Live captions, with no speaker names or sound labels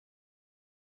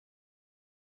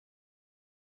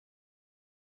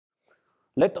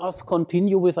Let us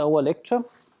continue with our lecture.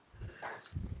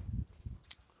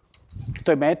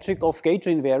 The magic of gauge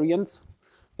invariance.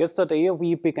 Yesterday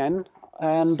we began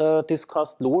and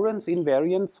discussed Lorentz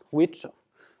invariance, which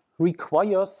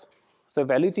requires the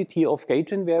validity of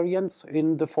gauge invariance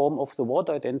in the form of the Watt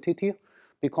identity,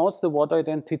 because the Watt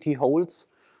identity holds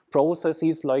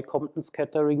processes like Compton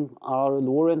scattering are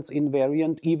Lorentz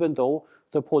invariant, even though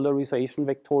the polarization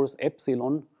vectors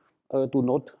epsilon do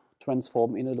not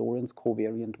transform in a Lorentz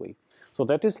covariant way. So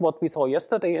that is what we saw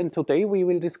yesterday, and today we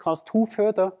will discuss two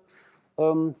further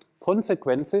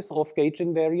consequences of gauge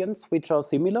invariance, which are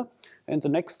similar. And the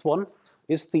next one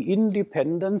is the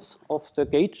independence of the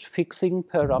gauge fixing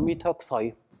parameter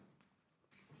psi.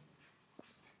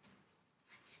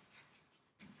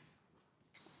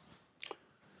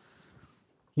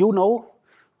 You know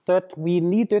that we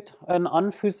needed an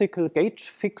unphysical gauge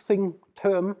fixing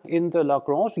term in the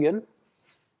Lagrangian.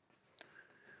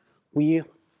 We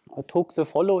took the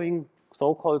following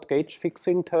so-called gauge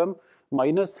fixing term,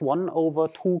 minus 1 over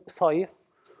 2 psi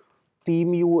d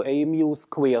mu a mu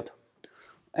squared.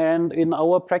 And in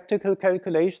our practical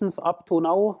calculations up to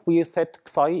now, we set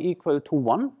psi equal to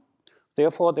 1.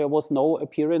 Therefore, there was no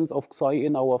appearance of psi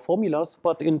in our formulas.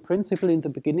 But in principle, in the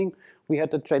beginning, we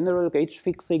had a general gauge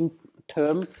fixing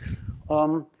term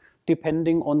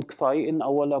depending on psi in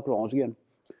our Lagrangian.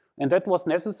 And that was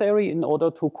necessary in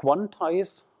order to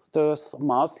quantize the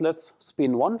massless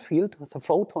spin 1 field, the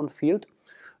photon field,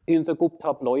 in the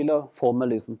Gupta-Bleuler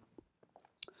formalism.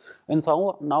 And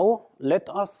so now let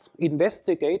us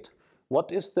investigate what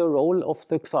is the role of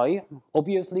the psi.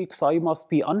 Obviously, psi must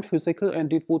be unphysical,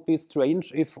 and it would be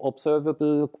strange if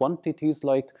observable quantities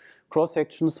like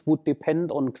cross-sections would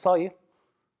depend on psi.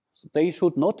 They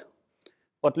should not,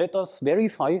 but let us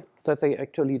verify that they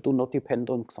actually do not depend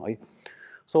on psi.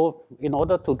 So in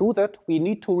order to do that, we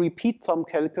need to repeat some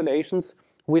calculations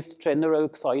with general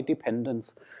psi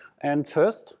dependence. And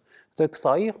first, the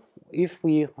psi, if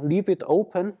we leave it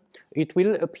open, it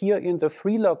will appear in the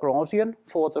free Lagrangian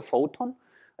for the photon,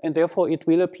 and therefore it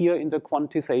will appear in the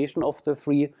quantization of the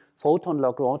free photon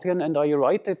Lagrangian. And I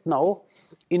write it now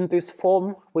in this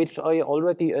form, which I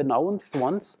already announced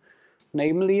once,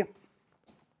 namely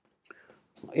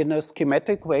in a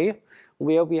schematic way,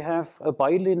 where we have a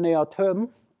bilinear term,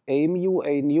 a mu,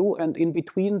 a nu, and in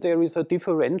between there is a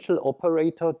differential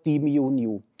operator, d mu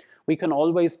nu. We can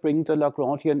always bring the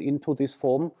Lagrangian into this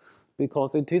form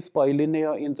because it is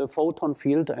bilinear in the photon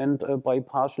field, and by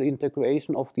partial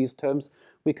integration of these terms,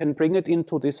 we can bring it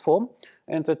into this form.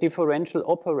 And the differential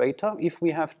operator, if we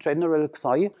have general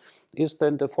psi, is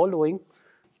then the following: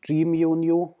 g mu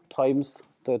nu times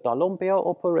the D'Alembert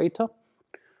operator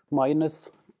minus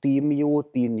d mu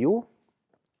d nu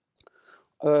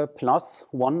plus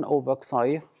 1 over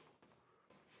psi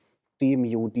d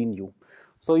mu d nu.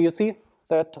 So you see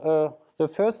that the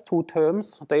first two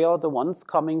terms, they are the ones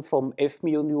coming from f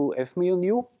mu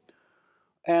nu,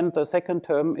 and the second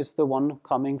term is the one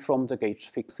coming from the gauge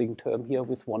fixing term here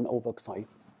with 1 over psi.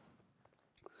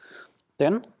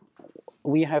 Then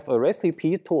we have a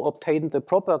recipe to obtain the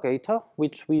propagator,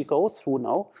 which we go through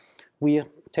now. We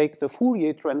take the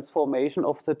Fourier transformation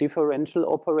of the differential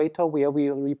operator, where we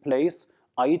replace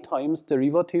I times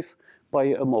derivative by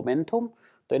a momentum.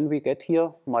 Then we get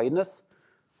here minus,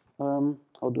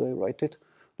 how do I write it?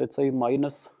 Let's say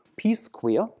minus p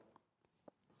square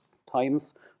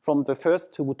times, from the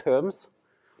first two terms,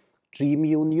 g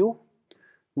mu nu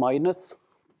minus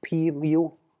p mu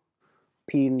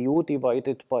p nu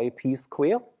divided by p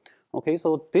square. Okay,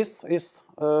 so this is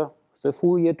the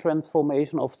Fourier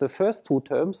transformation of the first two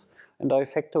terms, and I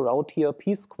factor out here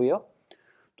p square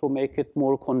to make it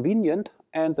more convenient.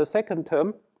 And the second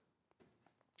term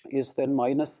is then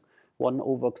minus 1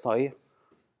 over psi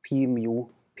p mu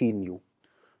p nu.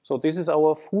 So this is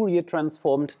our Fourier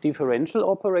transformed differential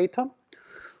operator.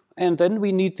 And then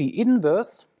we need the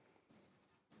inverse.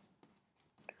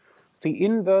 The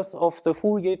inverse of the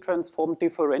Fourier transformed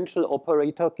differential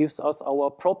operator gives us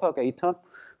our propagator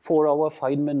for our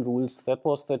Feynman rules. That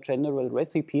was the general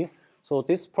recipe. So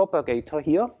this propagator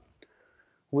here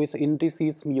with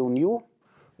indices mu nu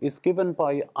is given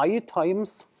by I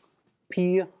times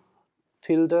p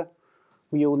tilde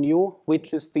mu nu,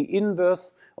 which is the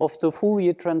inverse of the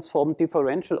Fourier transformed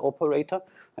differential operator.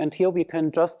 And here we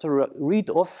can just read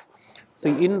off the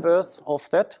inverse of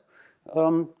that.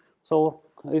 So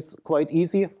it's quite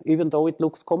easy, even though it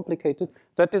looks complicated.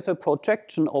 That is a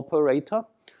projection operator,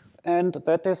 and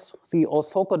that is the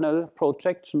orthogonal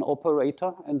projection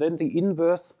operator. And then the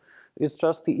inverse is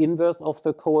just the inverse of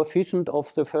the coefficient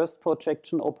of the first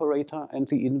projection operator and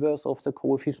the inverse of the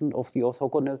coefficient of the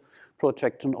orthogonal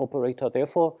projection operator.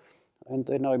 Therefore, and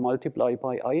then I multiply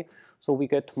by I. So we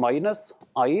get minus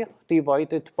I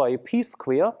divided by p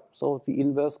square, so the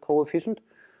inverse coefficient,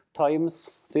 times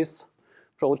this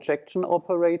projection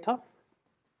operator.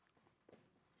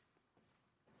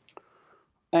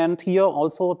 And here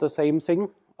also the same thing,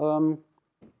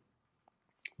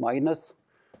 minus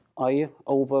I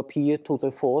over p to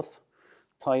the fourth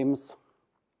times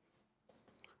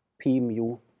p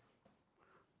mu,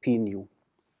 p nu.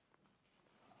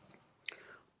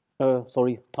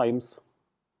 Times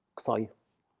psi.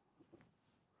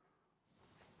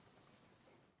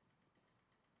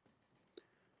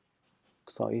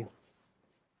 Psi,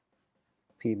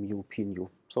 p mu, p nu.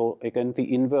 So again,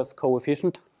 the inverse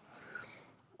coefficient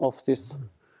of this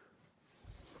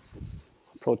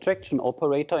projection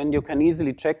operator, and you can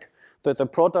easily check that the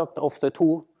product of the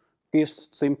two gives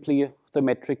simply the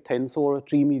metric tensor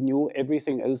g mu nu,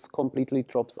 everything else completely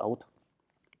drops out.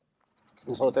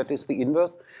 So that is the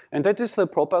inverse, and that is the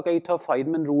propagator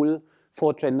Feynman rule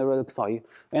for general psi.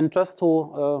 And just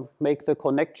to make the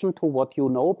connection to what you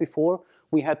know before,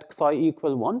 we had psi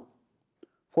equal 1.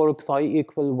 For psi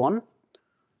equal 1,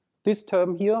 this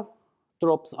term here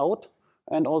drops out,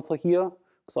 and also here,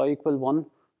 psi equal 1,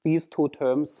 these two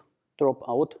terms drop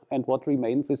out, and what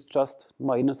remains is just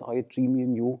minus I g mu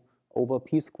nu over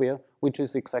p square, which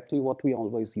is exactly what we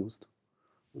always used.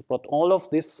 But all of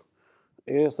this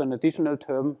is an additional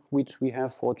term which we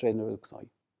have for general psi.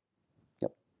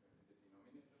 Yep.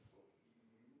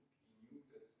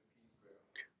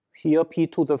 Here p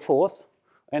to the fourth,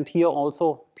 and here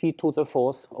also p to the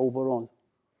fourth overall.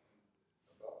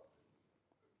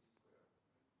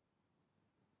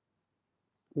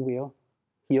 Where?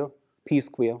 Here, p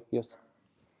square, yes.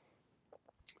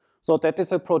 So that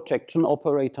is a projection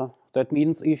operator. That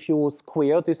means if you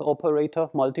square this operator,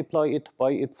 multiply it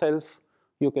by itself,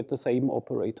 you get the same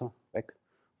operator back.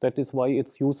 That is why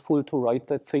it's useful to write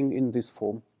that thing in this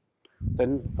form.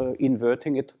 Then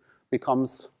inverting it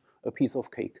becomes a piece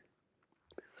of cake.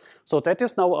 So that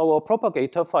is now our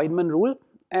propagator Feynman rule,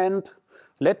 and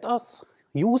let us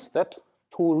use that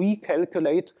to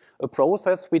recalculate a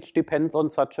process which depends on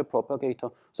such a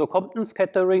propagator. So Compton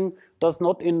scattering does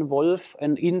not involve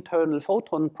an internal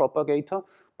photon propagator,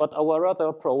 but our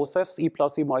other process, E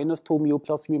plus E minus 2 mu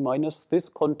plus mu minus, this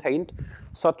contained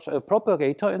such a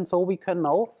propagator, and so we can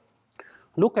now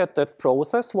look at that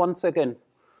process once again.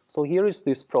 So here is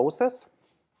this process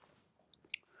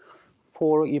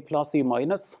for E plus E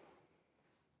minus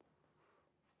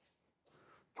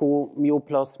 2 mu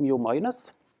plus mu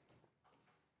minus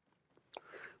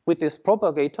with this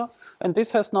propagator, and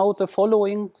this has now the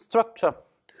following structure.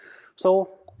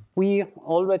 So we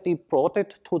already brought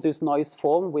it to this nice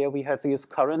form where we have these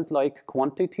current-like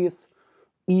quantities,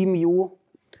 E mu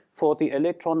for the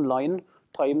electron line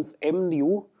times m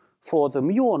nu for the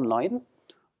muon line,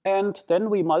 and then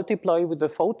we multiply with the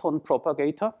photon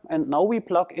propagator, and now we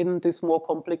plug in this more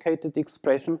complicated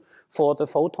expression for the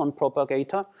photon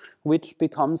propagator, which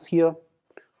becomes here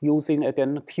using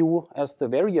again q as the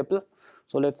variable.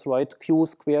 So let's write q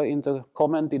square in the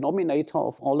common denominator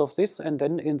of all of this, and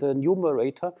then in the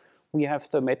numerator we have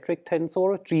the metric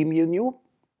tensor g mu nu.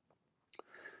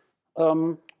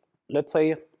 Let's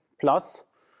say plus,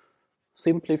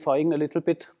 simplifying a little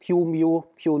bit, q mu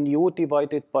q nu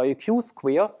divided by q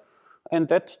square, and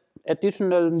that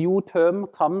additional new term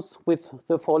comes with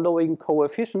the following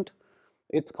coefficient.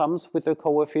 It comes with the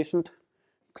coefficient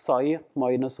psi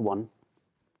minus 1.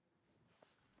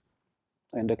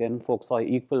 And again, for psi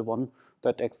equal 1,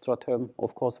 that extra term,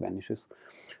 of course, vanishes.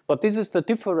 But this is the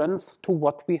difference to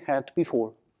what we had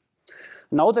before.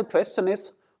 Now the question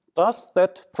is, does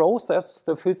that process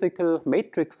the physical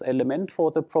matrix element for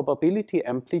the probability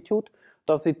amplitude,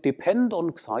 does it depend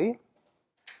on psi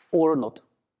or not?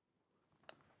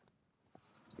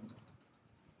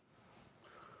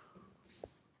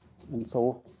 And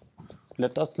so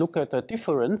let us look at the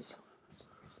difference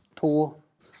to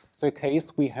the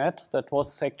case we had, that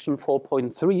was section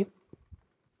 4.3.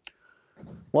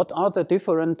 What are the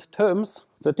different terms?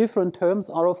 The different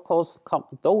terms are, of course,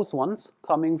 those ones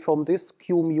coming from this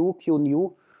q mu, q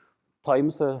nu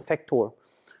times a factor.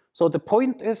 So the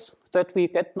point is that we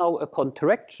get now a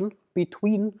contraction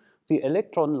between the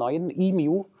electron line E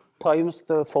mu times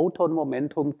the photon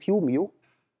momentum q mu.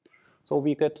 So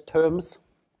we get terms,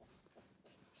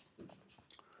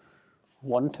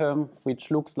 one term which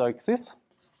looks like this.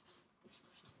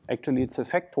 Actually, it's a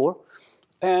factor.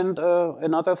 And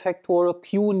another factor,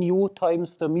 q nu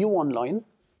times the muon line.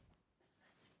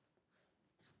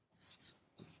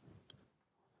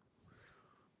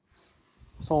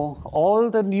 So all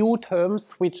the new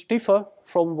terms which differ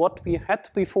from what we had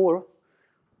before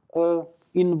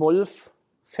involve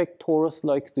factors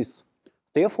like this.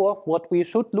 Therefore, what we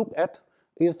should look at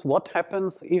is what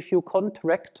happens if you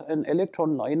contract an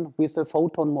electron line with a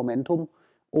photon momentum,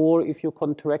 or if you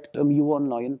contract a muon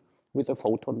line with a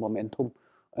photon momentum.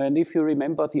 And if you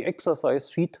remember the exercise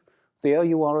sheet, there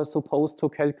you are supposed to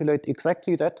calculate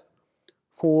exactly that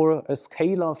for a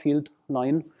scalar field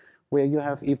line where you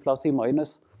have E plus E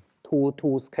minus two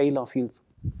scalar fields.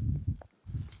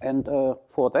 And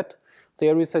for that,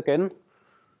 there is again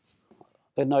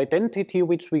an identity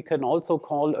which we can also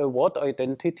call a Watt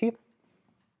identity.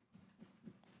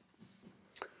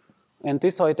 And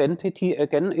this identity,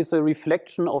 again, is a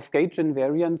reflection of gauge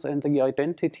invariance, and the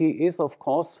identity is, of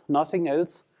course, nothing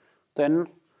else than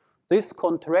this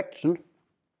contraction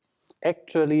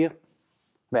actually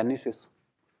vanishes.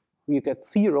 We get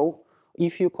 0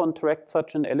 if you contract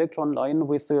such an electron line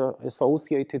with the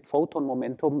associated photon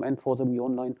momentum, and for the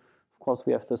muon line, of course,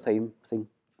 we have the same thing.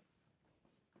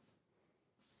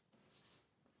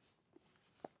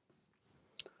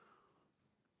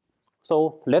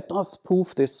 So let us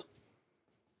prove this.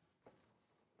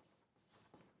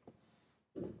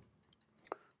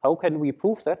 How can we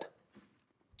prove that?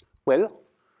 Well,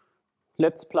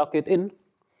 let's plug it in.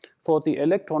 For the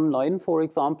electron line, for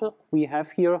example, we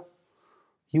have here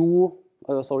V2,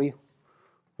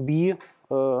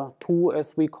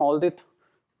 as we called it,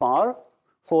 bar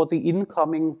for the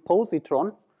incoming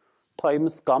positron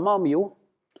times gamma mu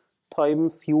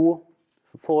times U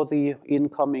for the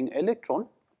incoming electron.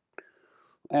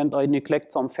 And I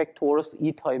neglect some factors,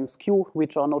 E times Q,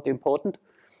 which are not important.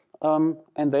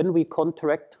 And then we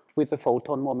contract with the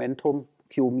photon momentum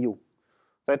Q mu.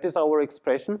 That is our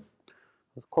expression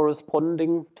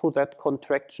corresponding to that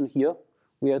contraction here,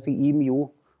 where the E mu,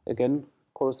 again,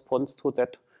 corresponds to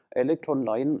that electron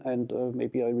line. And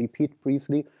maybe I repeat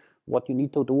briefly what you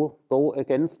need to do. Go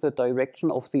against the direction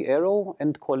of the arrow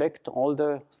and collect all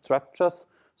the structures.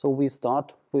 So we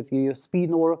start with the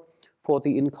spinor for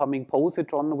the incoming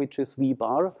positron, which is V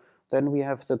bar. Then we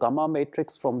have the gamma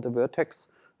matrix from the vertex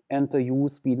and the U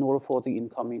spinor for the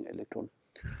incoming electron.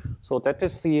 So that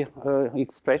is the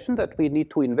expression that we need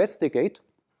to investigate.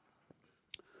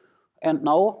 And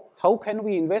now, how can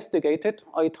we investigate it?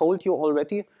 I told you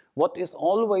already what is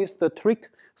always the trick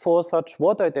for such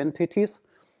Watt identities.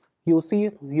 You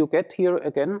see, you get here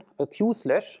again a Q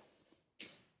slash.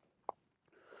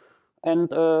 And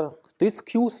this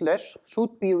Q slash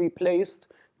should be replaced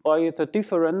by the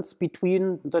difference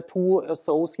between the two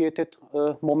associated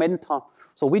momenta.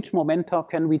 So which momenta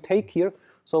can we take here?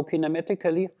 So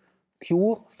kinematically,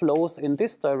 Q flows in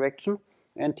this direction,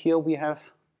 and here we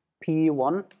have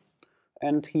P1,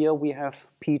 and here we have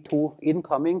P2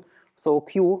 incoming. So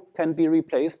Q can be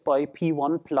replaced by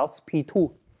P1 plus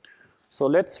P2. So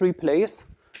let's replace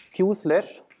Q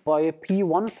slash by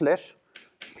P1 slash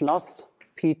plus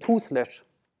P2 slash.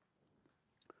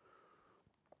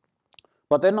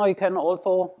 But then I can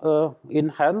also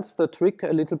enhance the trick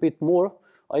a little bit more.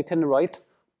 I can write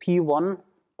P1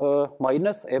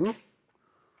 minus M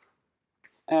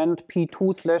and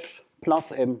P2 slash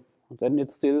plus M. Then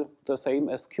it's still the same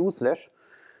as Q slash.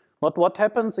 But what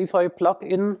happens if I plug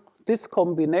in this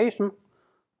combination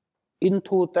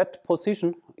into that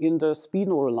position in the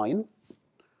spinor line?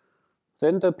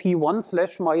 Then the P1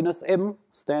 slash minus M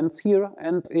stands here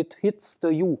and it hits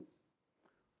the U.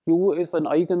 U is an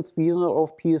eigenspinor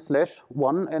of P slash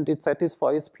 1 and it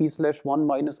satisfies P slash 1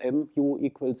 minus M U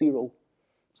equals 0.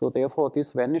 So therefore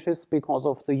this vanishes because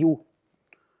of the U.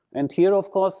 And here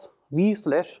of course V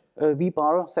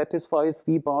bar satisfies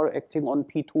V bar acting on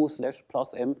P2 slash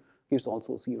plus M gives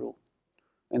also 0.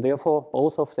 And therefore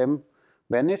both of them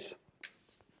vanish.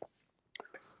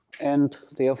 And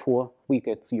therefore we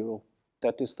get 0.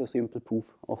 That is the simple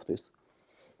proof of this.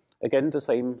 Again, the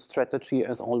same strategy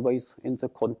as always in the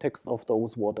context of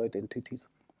those Watt identities.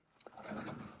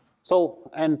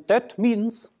 So, and that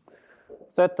means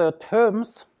that the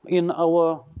terms in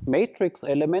our matrix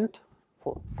element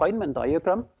for Feynman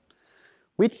diagram,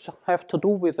 which have to do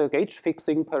with the gauge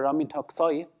fixing parameter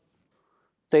psi,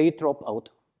 they drop out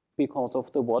because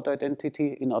of the Watt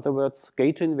identity. In other words,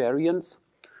 gauge invariance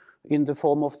in the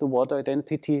form of the Watt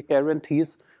identity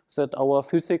guarantees that our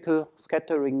physical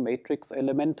scattering matrix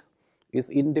element is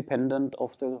independent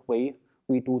of the way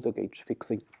we do the gauge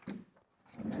fixing.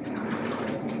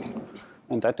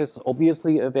 And that is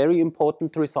obviously a very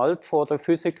important result for the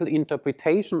physical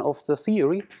interpretation of the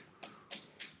theory.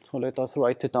 So let us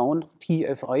write it down.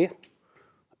 TFI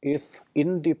is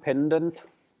independent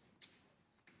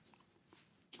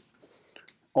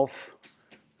of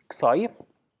psi.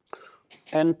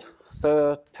 And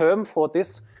the term for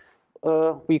this,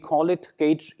 we call it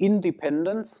gauge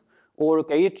independence, or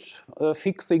gauge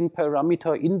fixing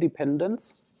parameter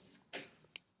independence.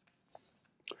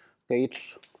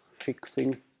 Gauge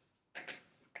fixing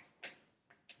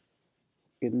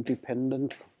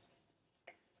independence.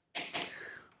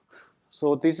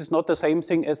 So this is not the same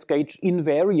thing as gauge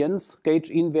invariance. Gauge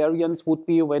invariance would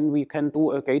be when we can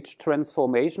do a gauge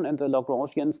transformation and the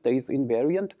Lagrangian stays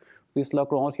invariant. This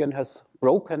Lagrangian has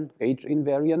broken gauge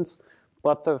invariance,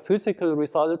 but the physical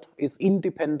result is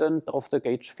independent of the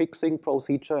gauge fixing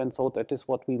procedure, and so that is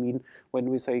what we mean when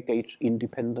we say gauge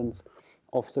independence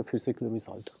of the physical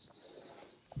result.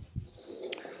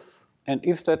 And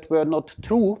if that were not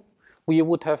true, we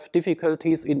would have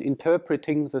difficulties in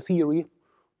interpreting the theory.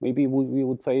 Maybe we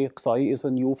would say psi is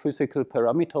a new physical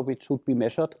parameter which should be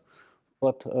measured,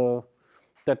 but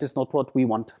that is not what we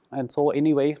want. And so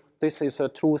anyway, this is a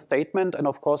true statement, and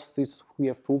of course this we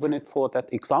have proven it for that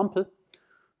example,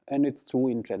 and it's true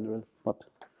in general, but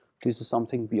this is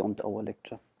something beyond our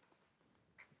lecture.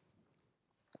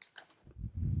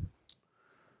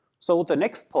 So the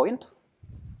next point,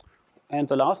 and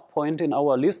the last point in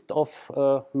our list of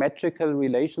magical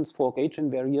relations for gauge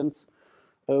invariance,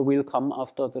 will come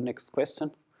after the next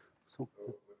question. So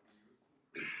what we use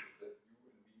is that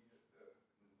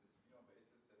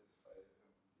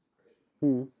U and V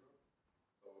in the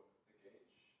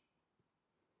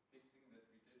spinor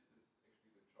basis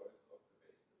satisfy this equation. So the gauge fixing that we did is actually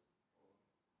the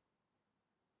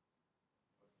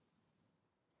choice of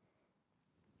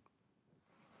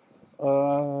the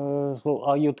basis. So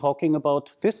are you talking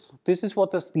about this? This is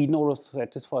what the spinors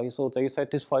satisfy. So they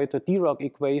satisfy the Dirac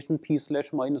equation P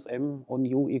slash minus M on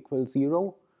U equals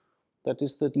 0. That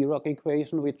is the Dirac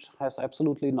equation, which has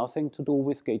absolutely nothing to do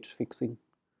with gauge fixing.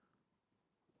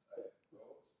 I wrote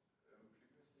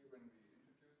previously when we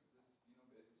introduced this spinor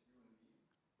basis U and V,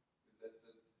 we said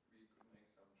that we could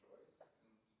make some choice and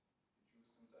choose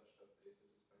them such that they satisfy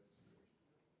this equation.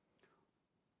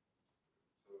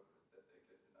 So that they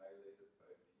get annihilated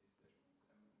by P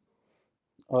slash minus M and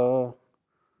so on.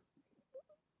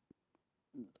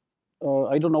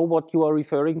 I don't know what you are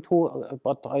referring to,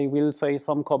 but I will say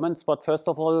some comments. But first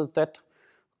of all, that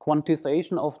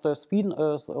quantization of the spin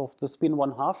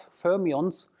 1/2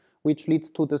 fermions, which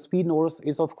leads to the spinors,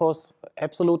 is of course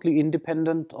absolutely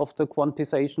independent of the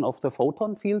quantization of the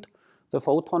photon field. The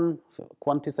photon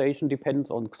quantization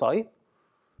depends on psi.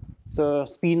 The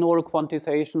spinor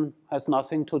quantization has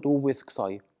nothing to do with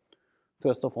psi,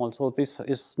 first of all. So this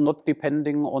is not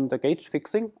depending on the gauge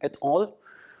fixing at all.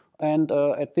 And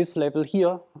at this level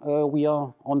here, we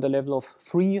are on the level of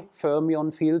free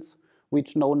fermion fields,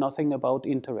 which know nothing about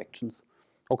interactions.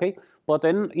 Okay, but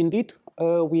then indeed,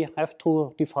 we have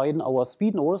to define our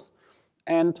spinors,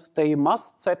 and they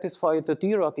must satisfy the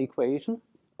Dirac equation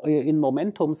in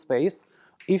momentum space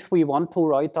if we want to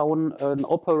write down an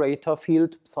operator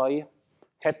field psi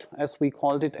hat, as we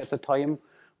called it at the time,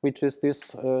 which is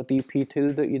this dp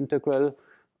tilde integral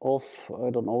of,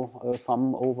 I don't know,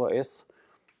 sum over s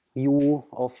u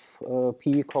of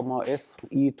p comma s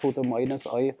e to the minus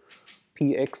I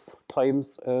px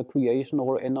times creation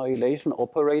or annihilation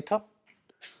operator.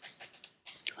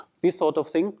 This sort of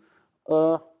thing.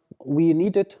 We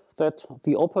needed that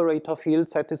the operator field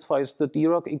satisfies the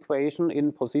Dirac equation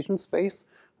in position space,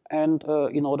 and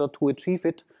in order to achieve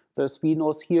it, the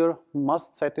spinors here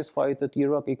must satisfy the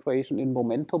Dirac equation in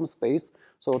momentum space,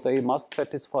 so they must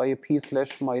satisfy p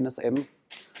slash minus m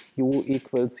u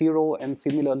equals 0, and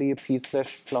similarly p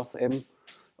slash plus m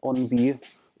on v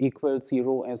equals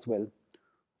 0 as well.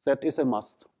 That is a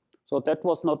must. So that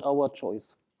was not our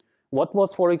choice. What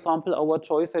was, for example, our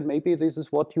choice, and maybe this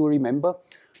is what you remember,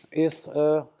 is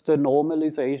the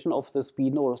normalization of the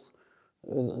spinors.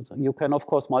 You can, of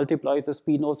course, multiply the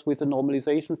spinors with a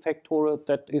normalization factor.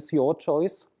 That is your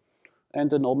choice. And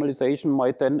the normalization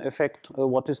might then affect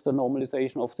what is the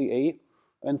normalization of the A,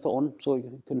 and so on. So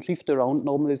you can shift around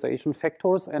normalization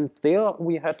factors. And there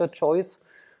we had a choice,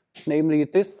 namely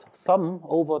this sum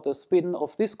over the spin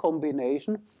of this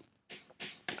combination.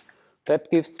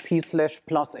 That gives p slash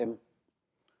plus m.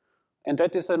 And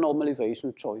that is a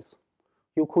normalization choice.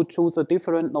 You could choose a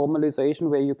different normalization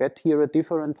where you get here a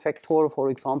different factor, for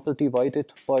example,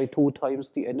 divided by 2 times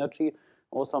the energy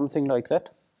or something like that.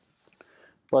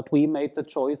 But we made the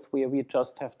choice where we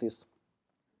just have this.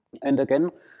 And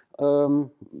again, the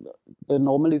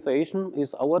normalization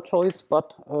is our choice,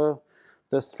 but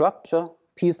the structure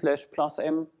p slash plus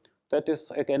m, that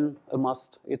is again a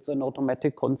must. It's an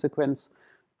automatic consequence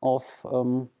of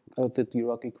the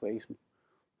Dirac equation.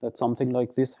 That something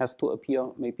like this has to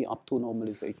appear maybe up to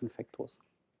normalization factors.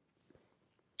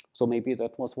 So maybe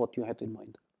that was what you had in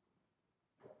mind.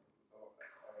 So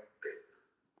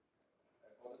I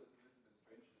thought it's a little bit strange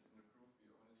that in the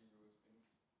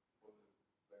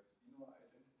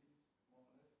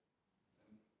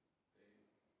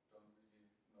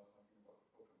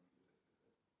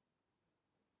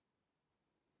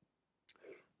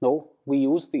No, we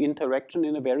use the interaction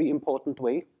in a very important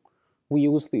way. We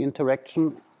use the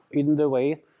interaction in the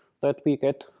way that we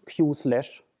get Q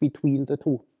slash between the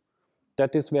two.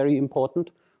 That is very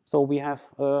important. So we have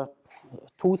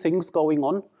two things going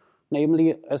on,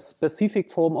 namely a specific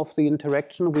form of the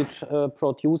interaction which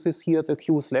produces here the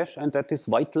Q slash, and that is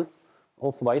vital,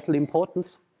 of vital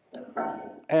importance.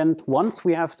 And once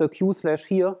we have the Q slash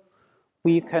here,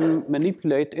 we can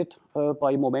manipulate it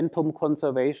by momentum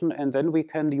conservation, and then we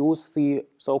can use the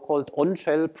so-called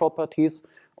on-shell properties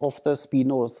of the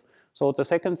spinors. So the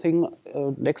second thing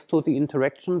next to the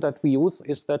interaction that we use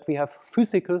is that we have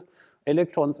physical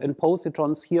electrons and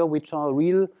positrons here, which are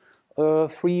real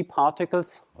free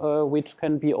particles which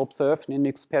can be observed in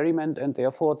experiment, and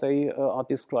therefore they are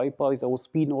described by those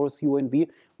spinors U and V,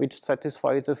 which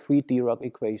satisfy the free Dirac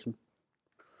equation.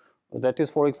 That is,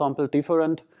 for example,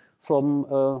 different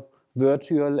from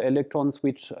virtual electrons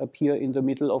which appear in the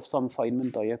middle of some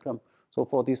Feynman diagram. So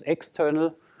for these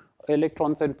external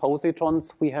electrons and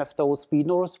positrons, we have those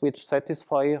spinors which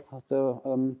satisfy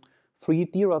the free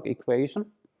Dirac equation,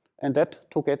 and that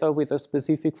together with a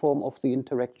specific form of the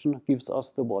interaction gives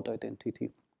us the Watt identity.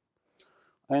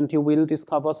 And you will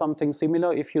discover something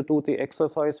similar if you do the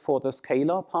exercise for the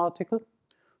scalar particle.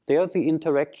 There the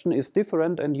interaction is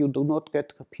different and you do not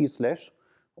get P slash,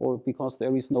 or because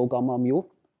there is no gamma mu.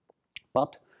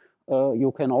 But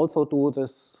you can also do the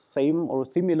same or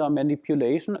similar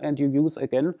manipulation, and you use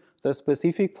again the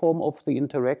specific form of the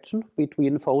interaction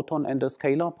between photon and a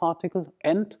scalar particle,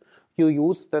 and you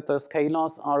use that the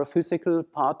scalars are physical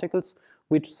particles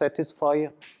which satisfy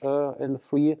a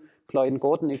free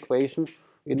Klein-Gordon equation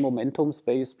in momentum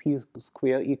space p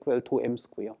square equal to m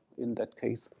square in that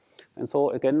case. And so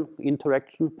again,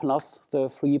 interaction plus the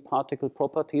free particle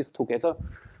properties together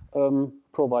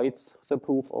provides the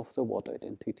proof of the Watt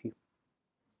identity.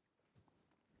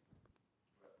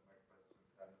 My question is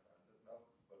kind of answered now,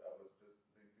 but I was just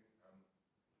thinking,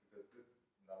 because this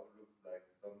now looks like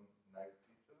some nice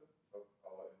feature of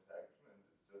our interaction, and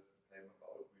it just came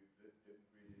about. We didn't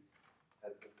really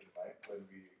have this in mind when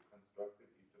we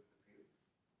constructed each of the fields.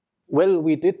 Well,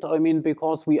 we did, I mean,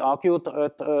 because we argued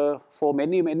for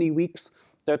many, many weeks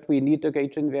that we need a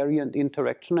gauge invariant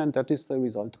interaction, and that is the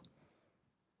result.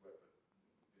 Well,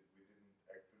 we didn't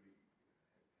actually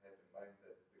have in mind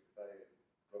that the psi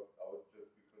dropped out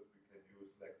just because we can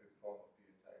use like this form of the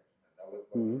interaction. And I was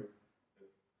wondering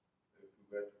if we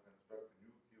were to construct a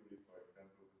new theory, for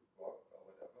example, with quarks or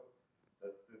whatever,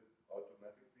 does this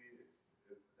automatically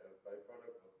is a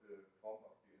byproduct of the form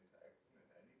of the interaction in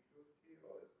any QFT,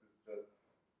 or is this just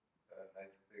a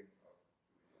nice thing of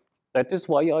doing? That is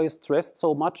why I stressed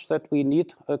so much that we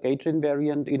need a gauge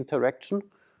invariant interaction.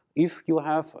 If you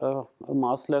have a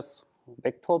massless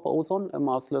vector boson, a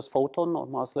massless photon, or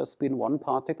massless spin 1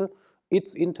 particle,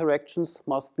 its interactions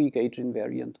must be gauge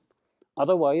invariant.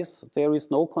 Otherwise, there is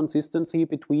no consistency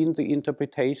between the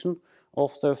interpretation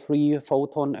of the free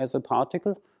photon as a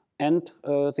particle and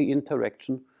the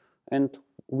interaction. And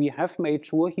we have made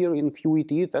sure here in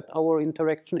QED that our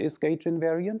interaction is gauge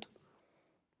invariant.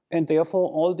 And therefore,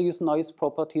 all these nice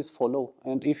properties follow.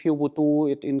 And if you would do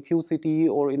it in QCD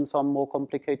or in some more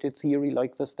complicated theory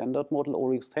like the standard model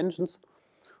or extensions,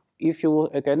 if you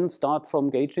again start from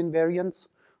gauge invariance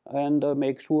and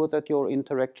make sure that your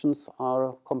interactions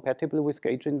are compatible with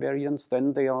gauge invariance,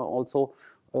 then they are also,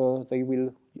 they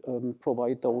will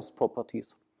provide those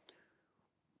properties.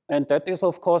 And that is,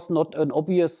 of course, not an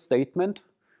obvious statement.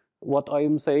 What I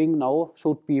am saying now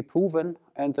should be proven,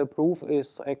 and the proof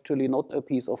is actually not a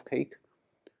piece of cake.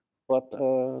 But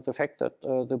the fact that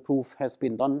the proof has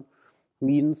been done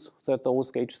means that those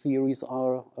gauge theories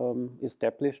are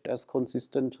established as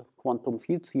consistent quantum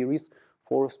field theories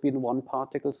for spin 1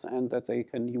 particles, and that they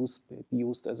can be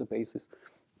used as a basis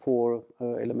for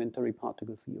elementary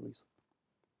particle theories.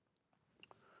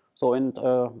 So, and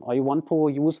I want to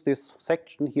use this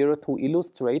section here to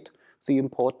illustrate the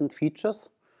important features.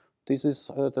 This is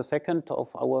the second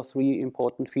of our 3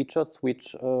 important features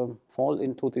which fall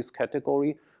into this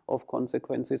category of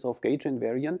consequences of gauge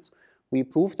invariance. We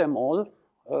prove them all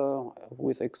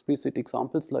with explicit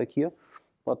examples like here,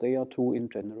 but they are true in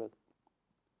general.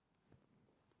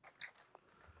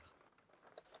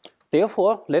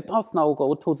 Therefore, let us now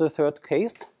go to the third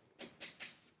case,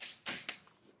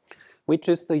 which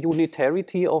is the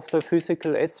unitarity of the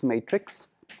physical S matrix.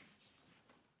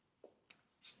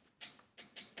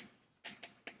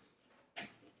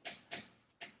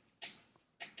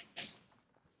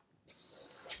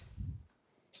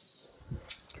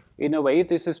 In a way,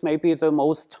 this is maybe the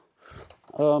most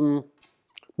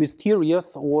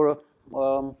mysterious or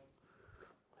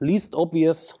least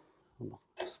obvious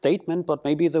statement, but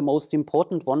maybe the most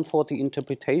important one for the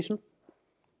interpretation.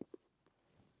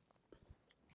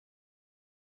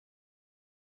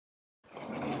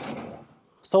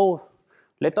 So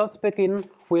let us begin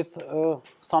with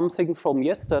something from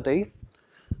yesterday.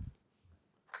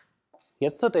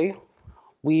 Yesterday,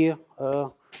 we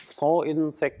saw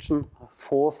in section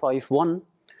 451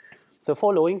 the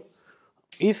following.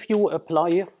 If you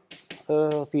apply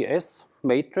the S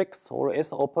matrix or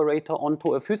S operator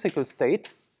onto a physical state,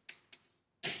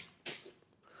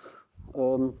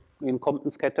 in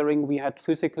Compton scattering, we had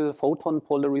physical photon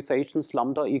polarizations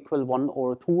lambda equal 1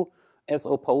 or 2 as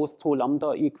opposed to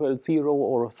lambda equal 0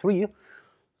 or 3.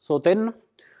 So then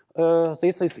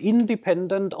this is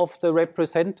independent of the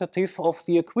representative of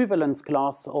the equivalence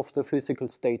class of the physical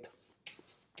state.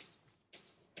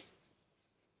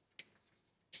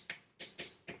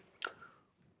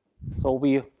 So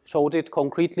we showed it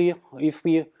concretely. If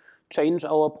we change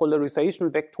our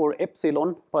polarization vector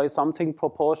epsilon by something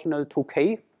proportional to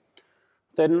k,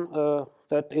 then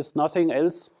that is nothing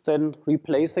else than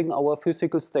replacing our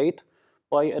physical state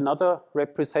by another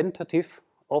representative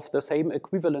of the same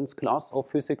equivalence class of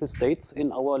physical states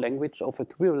in our language of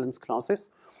equivalence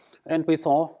classes. And we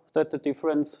saw that the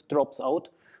difference drops out.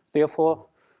 Therefore,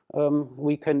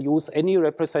 we can use any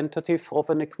representative of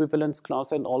an equivalence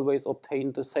class and always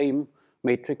obtain the same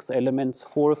matrix elements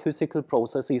for physical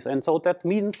processes. And so that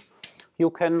means you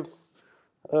can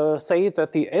say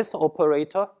that the S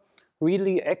operator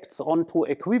really acts onto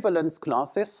equivalence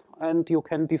classes, and you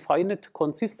can define it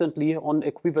consistently on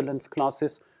equivalence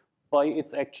classes by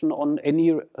its action on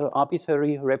any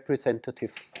arbitrary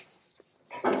representative.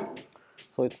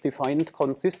 So it's defined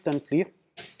consistently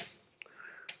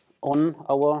on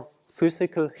our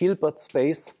physical Hilbert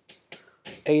space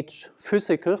H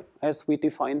physical, as we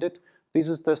defined it. This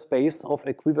is the space of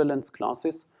equivalence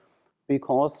classes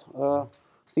because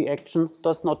the action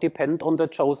does not depend on the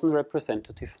chosen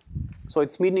representative. So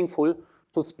it's meaningful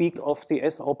to speak of the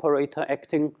S operator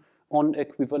acting on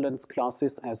equivalence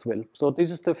classes as well. So this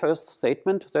is the first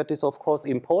statement that is, of course,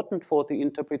 important for the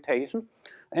interpretation,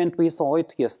 and we saw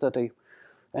it yesterday.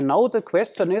 And now the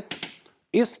question is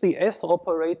the S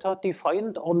operator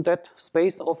defined on that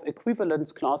space of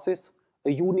equivalence classes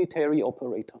a unitary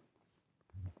operator?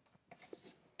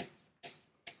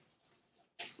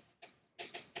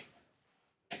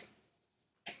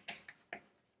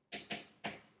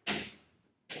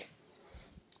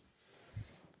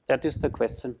 That is the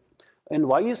question. And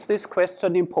why is this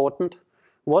question important?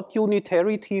 What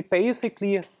unitarity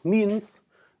basically means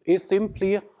is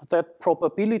simply that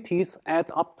probabilities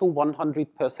add up to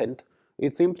 100%.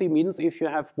 It simply means if you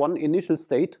have one initial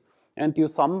state and you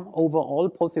sum over all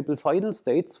possible final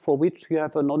states for which you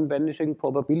have a non-vanishing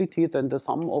probability, then the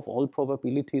sum of all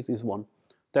probabilities is 1.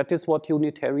 That is what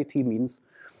unitarity means.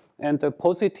 And the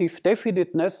positive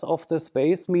definiteness of the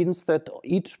space means that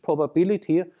each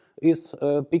probability is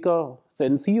bigger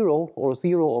than 0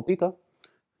 or bigger.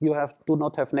 You do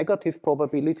not have negative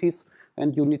probabilities,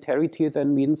 and unitarity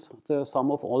then means the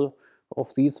sum of all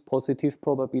of these positive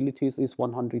probabilities is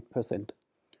 100%.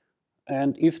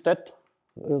 And if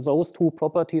those two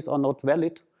properties are not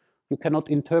valid, you cannot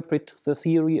interpret the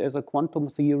theory as a quantum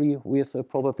theory with a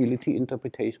probability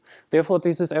interpretation. Therefore,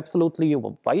 this is absolutely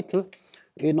vital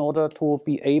in order to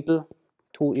be able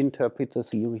to interpret the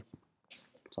theory.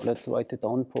 So let's write it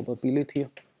down, probability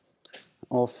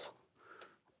of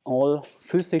all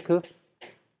physical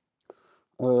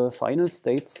final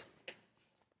states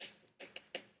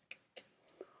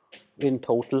in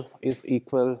total is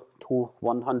equal to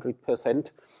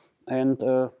 100%. And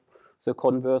the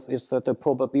converse is that the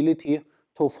probability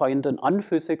to find an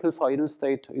unphysical final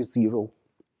state is 0.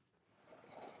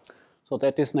 So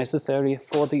that is necessary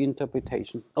for the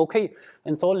interpretation. Okay,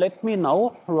 and so let me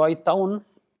now write down,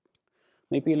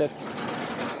 maybe let's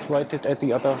write it at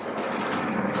the other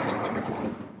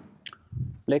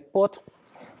blackboard.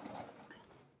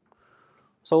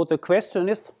 So the question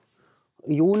is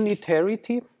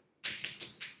unitarity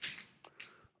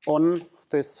on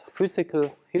this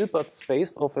physical Hilbert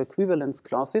space of equivalence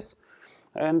classes.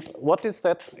 And what is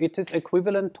that? It is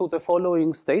equivalent to the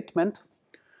following statement.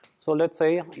 So let's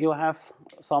say you have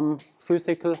some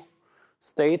physical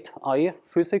state I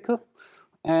physical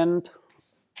and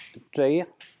J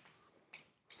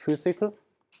physical.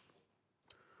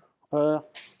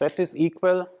 That is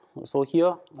equal. So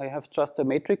here I have just a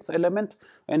matrix element,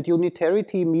 and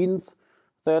unitarity means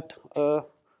that the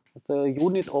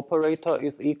unit operator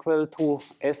is equal to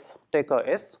S dagger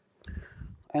S,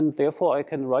 and therefore I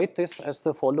can write this as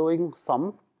the following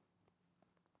sum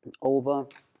over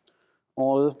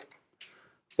all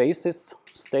basis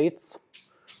states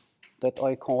that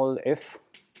I call F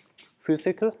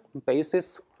physical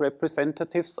basis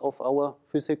representatives of our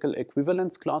physical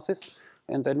equivalence classes.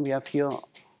 And then we have here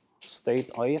state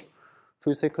I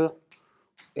physical,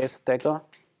 S dagger,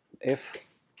 F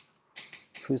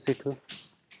physical,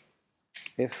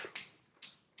 F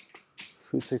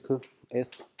physical,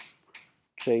 S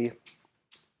J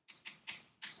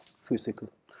physical.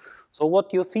 So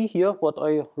what you see here, what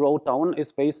I wrote down,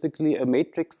 is basically a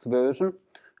matrix version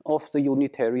of the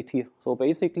unitarity. So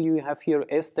basically you have here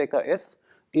S dagger S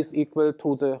is equal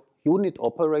to the unit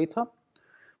operator,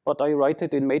 but I write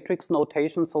it in matrix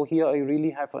notation. So here I really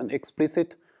have an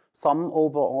explicit sum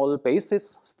over all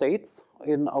basis states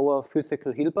in our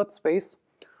physical Hilbert space.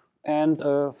 And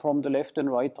from the left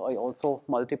and right, I also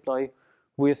multiply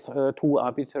with two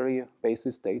arbitrary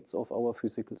basis states of our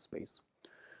physical space.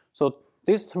 So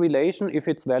this relation, if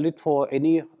it's valid for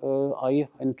any I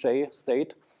and j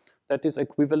state, that is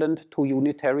equivalent to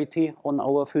unitarity on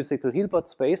our physical Hilbert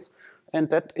space. And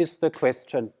that is the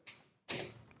question.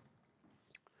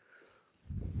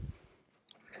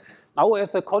 Now,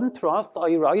 as a contrast,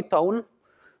 I write down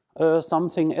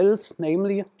something else,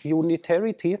 namely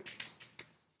unitarity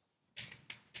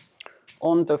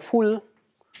on the full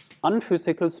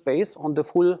unphysical space, on the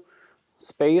full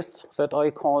space that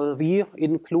I call V,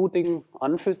 including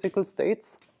unphysical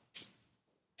states.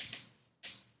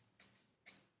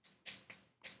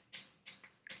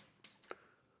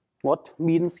 What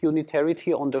means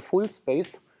unitarity on the full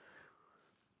space?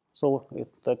 So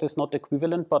that is not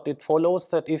equivalent, but it follows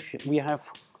that if we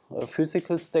have a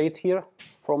physical state here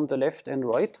from the left and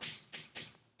right,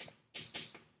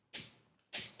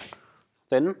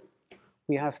 then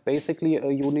we have basically a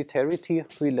unitarity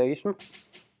relation,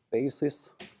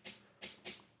 basis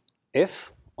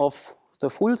F of the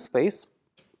full space.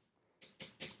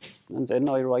 And then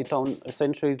I write down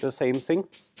essentially the same thing.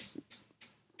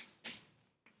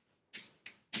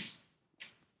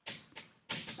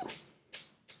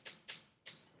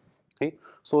 Okay.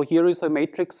 So here is a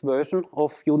matrix version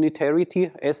of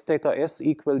unitarity, S dagger S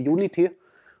equal unity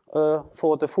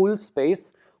for the full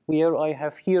space, where I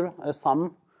have here a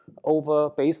sum over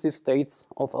basis states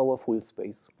of our full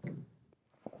space.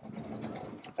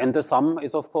 And the sum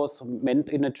is, of course, meant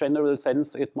in a general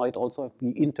sense. It might also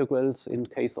be integrals in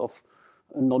case of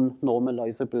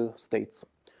non-normalizable states.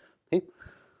 Okay.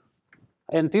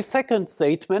 And this second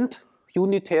statement,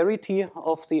 unitarity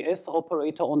of the S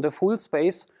operator on the full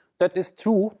space, that is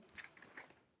true,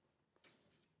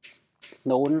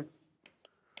 known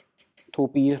to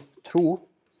be true,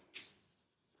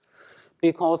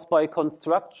 because by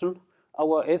construction,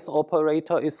 our S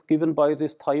operator is given by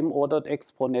this time-ordered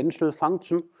exponential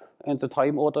function, and the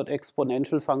time-ordered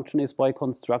exponential function is by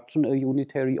construction a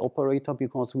unitary operator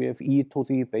because we have e to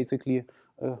the basically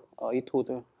I to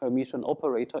the Hermitian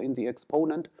operator in the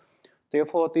exponent.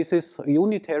 Therefore, this is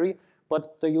unitary,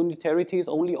 but the unitarity is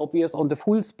only obvious on the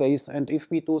full space, and if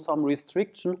we do some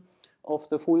restriction of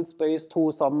the full space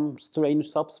to some strange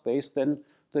subspace, then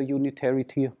the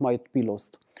unitarity might be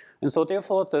lost. And so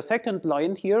therefore, the second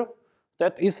line here,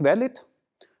 that is valid,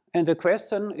 and the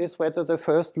question is whether the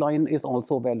first line is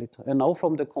also valid. And now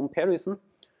from the comparison,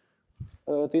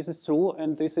 this is true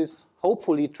and this is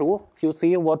hopefully true. You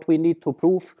see what we need to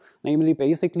prove, namely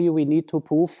basically we need to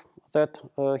prove that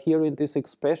here in this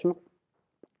expression,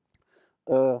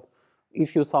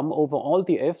 if you sum over all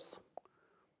the f's,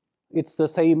 it's the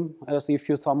same as if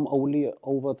you sum only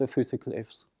over the physical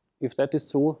f's. If that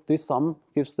is true, this sum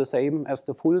gives the same as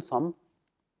the full sum.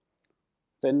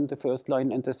 Then the first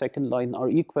line and the second line are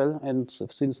equal, and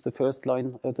since the first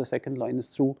line, the second line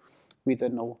is true, we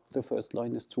then know the first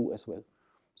line is true as well.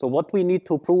 So what we need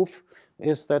to prove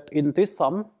is that in this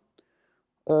sum,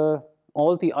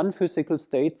 all the unphysical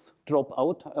states drop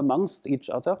out amongst each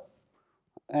other,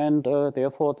 and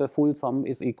therefore the full sum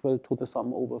is equal to the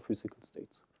sum over physical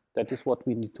states. That is what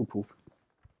we need to prove.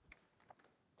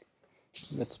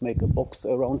 Let's make a box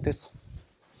around this.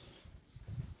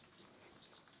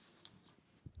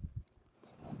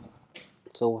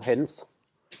 So hence,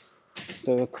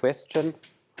 the question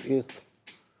is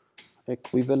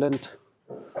equivalent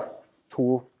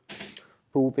to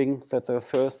proving that the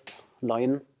first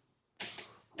line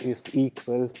is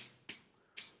equal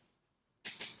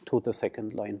to the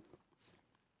second line.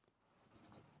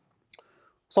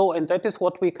 So, and that is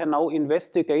what we can now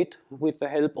investigate with the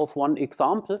help of one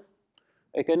example.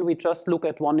 Again, we just look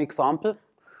at one example.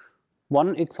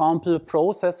 One example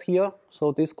process here.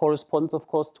 So this corresponds, of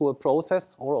course, to a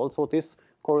process, or also this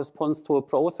corresponds to a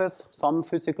process. Some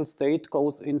physical state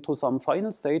goes into some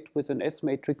final state with an S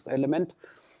matrix element,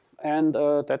 and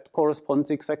that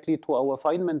corresponds exactly to our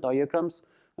Feynman diagrams.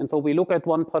 And so we look at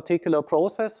one particular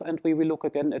process, and we will look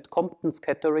again at Compton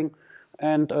scattering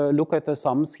and look at the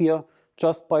sums here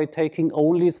just by taking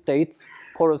only states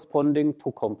corresponding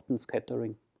to Compton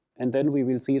scattering. And then we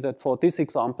will see that for this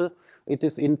example, it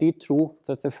is indeed true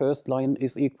that the first line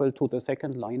is equal to the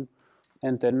second line.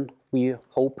 And then we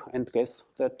hope and guess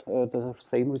that the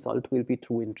same result will be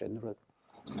true in general.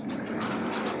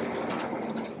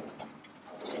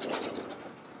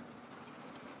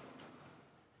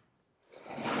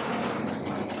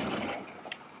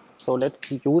 So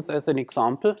let's use as an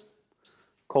example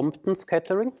Compton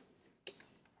scattering.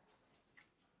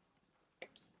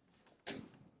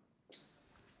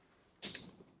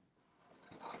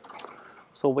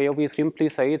 So where we simply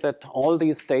say that all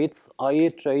these states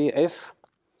I, J, F,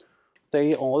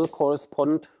 they all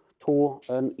correspond to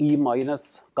an E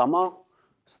minus gamma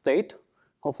state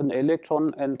of an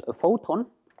electron and a photon.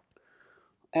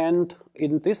 And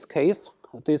in this case,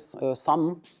 this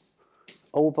sum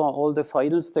over all the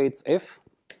final states F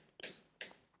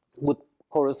would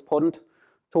correspond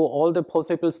to all the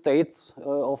possible states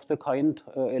of the kind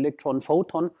electron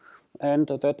photon, and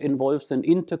that involves an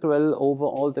integral over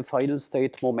all the final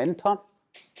state momenta.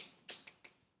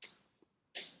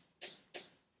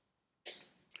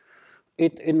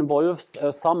 It involves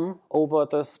a sum over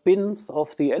the spins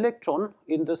of the electron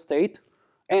in the state,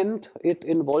 and it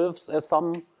involves a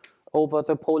sum over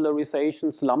the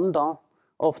polarizations lambda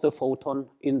of the photon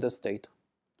in the state.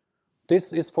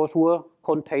 This is for sure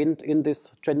contained in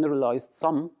this generalized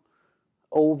sum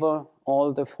over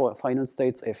all the final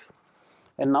states F.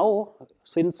 And now,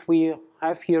 since we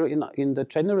have here in the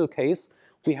general case,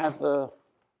 we have a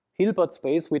Hilbert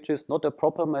space, which is not a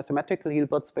proper mathematical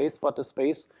Hilbert space, but a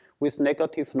space with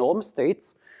negative norm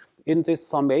states. In this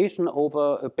summation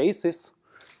over a basis,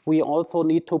 we also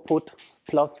need to put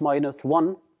plus minus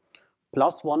 1.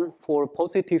 Plus 1 for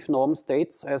positive norm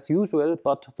states as usual,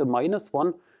 but the minus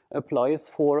 1 applies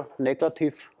for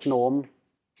negative norm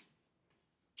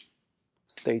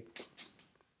states.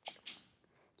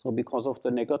 So because of the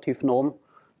negative norm,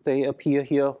 they appear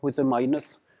here with a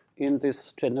minus in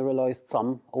this generalized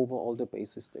sum over all the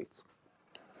basis states.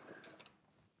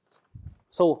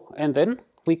 So, and then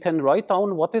we can write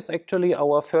down what is actually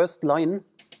our first line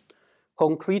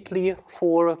concretely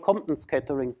for Compton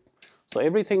scattering. So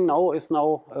everything now is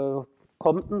a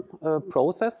Compton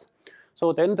process.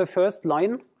 So then the first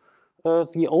line,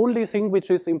 the only thing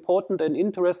which is important and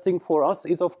interesting for us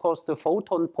is of course the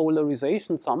photon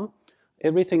polarization sum.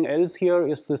 Everything else here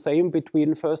is the same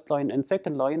between first line and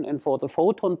second line. And for the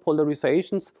photon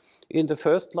polarizations, in the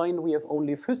first line we have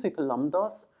only physical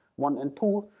lambdas, 1 and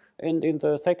 2. And in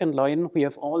the second line we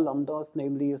have all lambdas,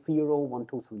 namely 0, 1,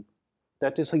 2, 3.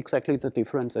 That is exactly the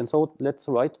difference. And so let's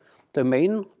write the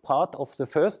main part of the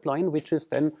first line, which is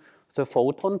then the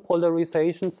photon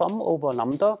polarization sum over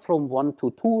lambda from 1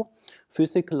 to 2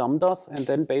 physical lambdas. And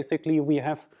then basically we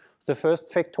have the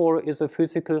first factor is a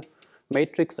physical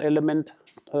matrix element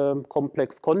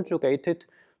complex conjugated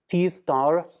T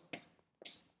star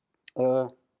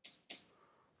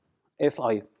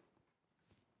Fi.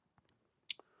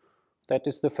 That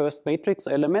is the first matrix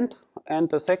element. And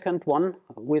the second one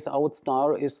without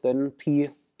star is then T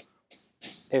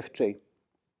Fj.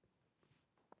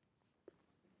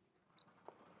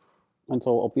 And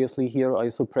so obviously here I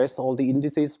suppress all the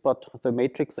indices, but the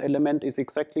matrix element is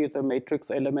exactly the matrix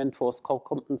element for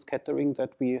Compton scattering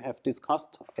that we have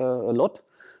discussed a lot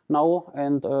now.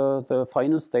 And the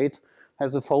final state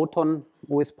has a photon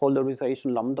with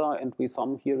polarization lambda, and we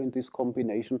sum here in this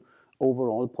combination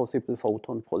overall possible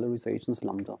photon polarizations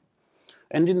lambda.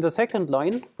 And in the second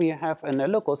line, we have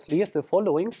analogously the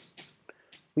following.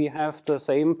 We have the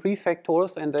same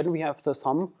prefactors, and then we have the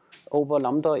sum over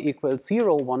lambda equals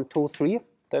 0, 1, 2, 3.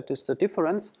 That is the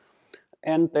difference.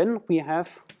 And then we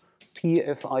have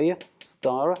Tfi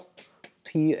star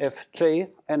Tfj.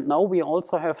 And now we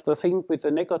also have the thing with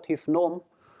the negative norm.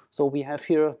 So we have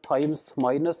here times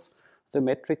minus the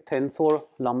metric tensor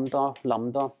lambda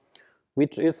lambda,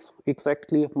 which is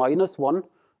exactly minus 1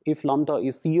 if lambda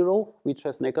is 0, which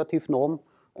has negative norm,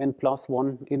 and plus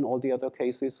 1 in all the other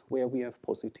cases where we have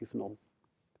positive norm.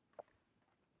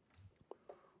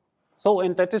 So,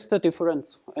 and that is the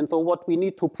difference. And so what we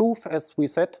need to prove, as we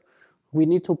said, we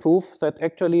need to prove that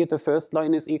actually the first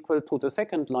line is equal to the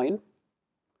second line,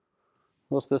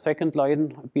 because the second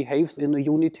line behaves in a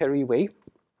unitary way.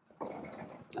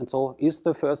 And so is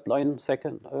the first line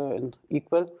second and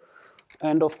equal.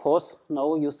 And of course,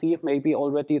 now you see maybe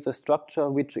already the structure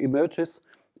which emerges.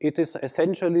 It is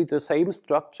essentially the same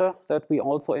structure that we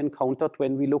also encountered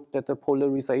when we looked at the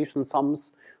polarization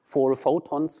sums for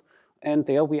photons. And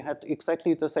there we had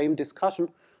exactly the same discussion.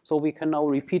 So we can now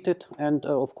repeat it, and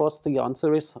of course the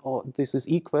answer is this is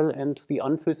equal, and the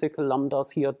unphysical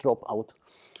lambdas here drop out.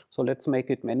 So let's make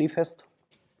it manifest.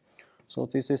 So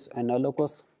this is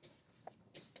analogous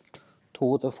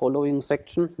to the following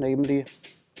section, namely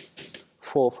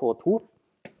 442.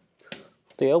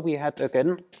 There we had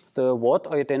again the Ward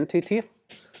identity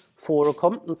for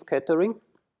Compton scattering,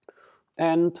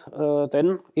 and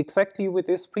then exactly with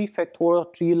this prefactor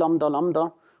G lambda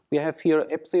lambda, we have here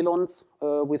epsilons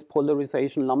with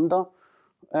polarization lambda,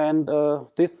 and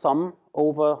this sum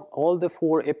over all the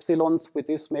 4 epsilons with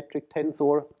this metric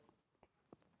tensor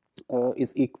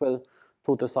is equal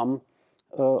to the sum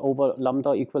over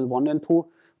lambda equal 1 and 2,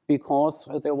 because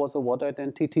there was a Ward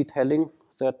identity telling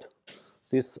that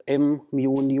this m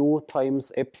mu nu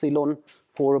times epsilon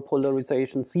for a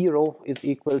polarization 0 is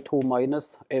equal to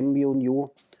minus m mu nu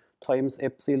times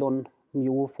epsilon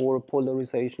mu for a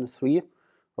polarization 3,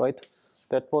 right?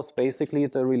 That was basically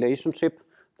the relationship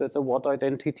that the Ward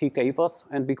identity gave us,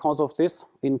 and because of this,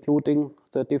 including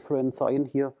the different sign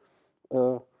here,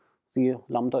 the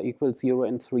lambda equals 0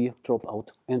 and 3 drop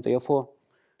out, and therefore,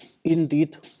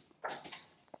 indeed,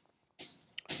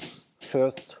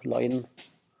 first line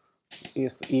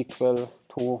is equal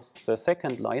to the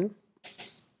second line.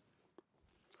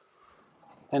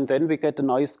 And then we get a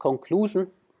nice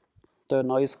conclusion. The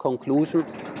nice conclusion,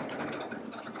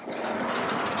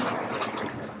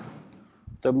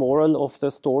 the moral of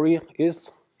the story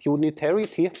is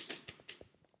unitarity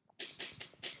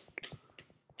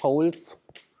holds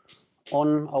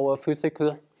on our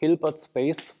physical Hilbert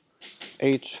space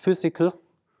H physical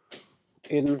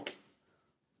in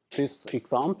this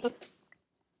example.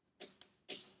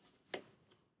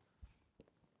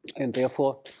 And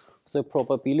therefore, the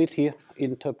probability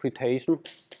interpretation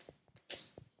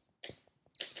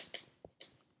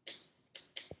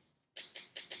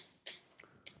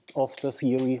of the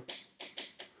theory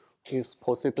is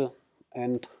possible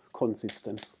and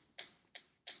consistent.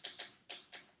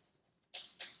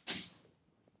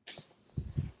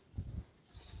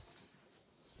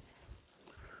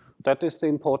 That is the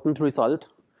important result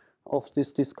of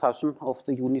this discussion of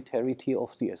the unitarity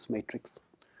of the S matrix.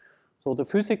 So the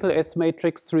physical S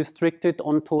matrix restricted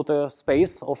onto the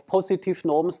space of positive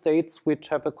norm states which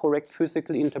have a correct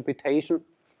physical interpretation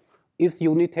is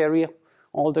unitary.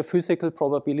 All the physical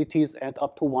probabilities add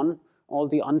up to 1. All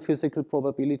the unphysical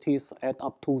probabilities add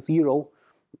up to 0.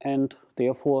 And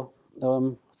therefore,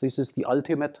 this is the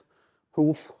ultimate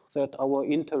proof that our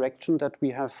interaction that we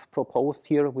have proposed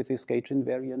here with this gauge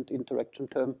invariant interaction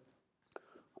term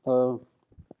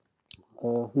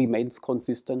remains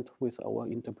consistent with our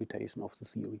interpretation of the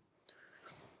theory.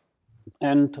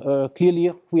 And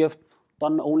clearly, we have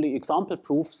done only example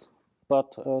proofs,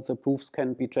 but the proofs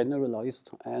can be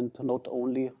generalized, and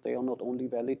they are not only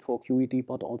valid for QED,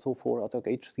 but also for other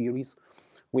gauge theories,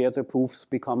 where the proofs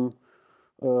become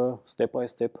step by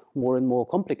step more and more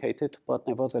complicated. But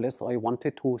nevertheless, I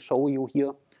wanted to show you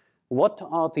here what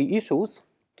are the issues,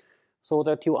 so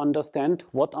that you understand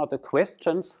what are the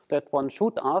questions that one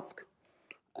should ask,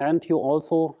 and you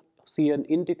also see an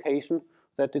indication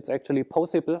that it's actually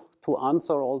possible to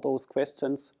answer all those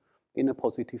questions in a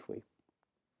positive way.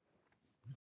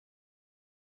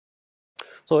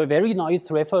 So a very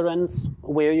nice reference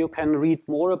where you can read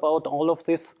more about all of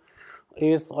this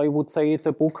is, I would say,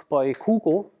 the book by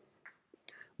Kugo,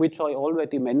 which I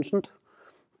already mentioned.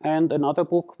 And another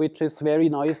book which is very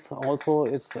nice also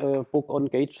is a book on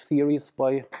gauge theories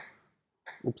by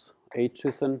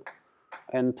Aitchison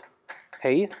and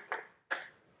Hay.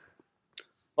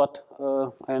 But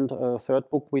and a third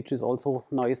book which is also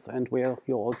nice and where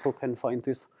you also can find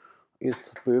this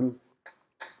is Böhm,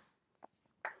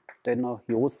 Denner,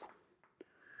 Jos.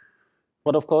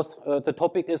 But of course, the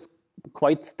topic is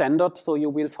quite standard, so you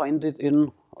will find it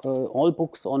in all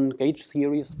books on gauge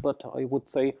theories, but I would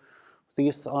say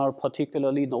these are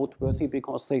particularly noteworthy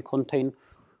because they contain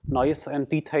nice and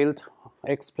detailed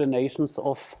explanations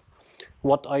of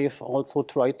what I've also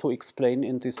tried to explain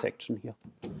in this section here.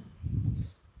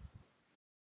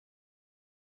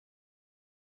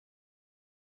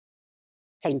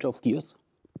 Change of gears.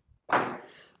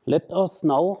 Let us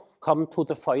now come to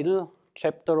the final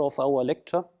chapter of our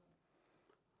lecture.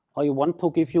 I want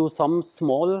to give you some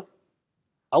small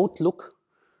outlook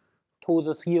to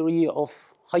the theory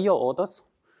of higher orders,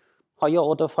 higher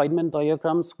order Feynman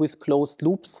diagrams with closed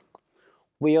loops,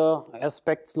 where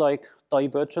aspects like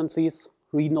divergences,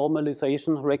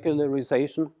 renormalization,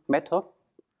 regularization matter.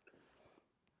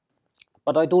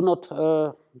 But I do not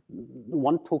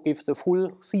want to give the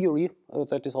full theory.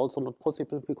 That is also not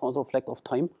possible because of lack of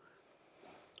time.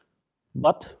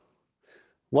 But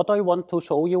What I want to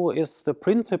show you is the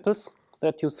principles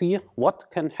that you see what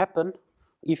can happen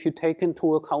if you take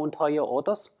into account higher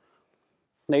orders,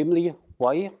 namely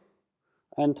why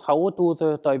and how do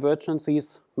the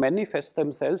divergences manifest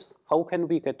themselves, how can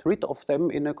we get rid of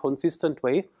them in a consistent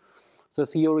way. The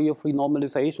theory of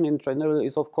renormalization in general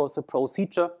is of course a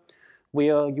procedure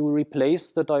where you replace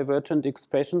the divergent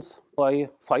expressions by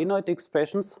finite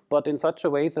expressions, but in such a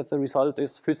way that the result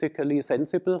is physically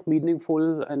sensible,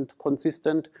 meaningful, and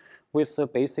consistent with the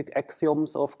basic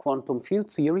axioms of quantum field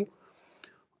theory.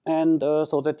 And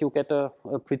so that you get a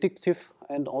predictive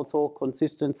and also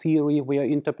consistent theory where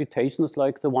interpretations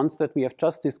like the ones that we have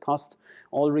just discussed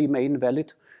all remain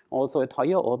valid also at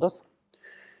higher orders.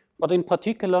 But in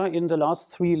particular, in the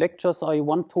last 3 lectures, I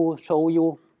want to show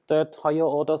you that higher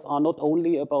orders are not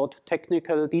only about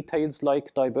technical details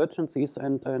like divergences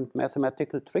and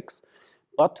mathematical tricks,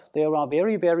 but there are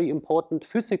very, very important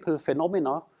physical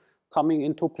phenomena coming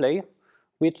into play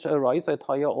which arise at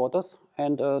higher orders,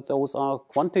 and those are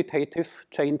quantitative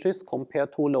changes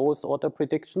compared to lowest order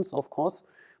predictions, of course,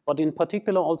 but in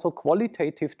particular also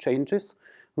qualitative changes,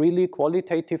 really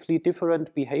qualitatively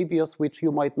different behaviors which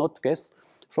you might not guess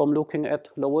from looking at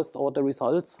lowest order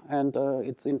results, and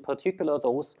it's in particular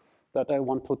those that I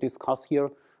want to discuss here,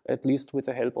 at least with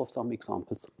the help of some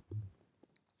examples.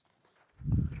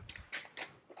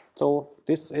 So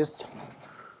this is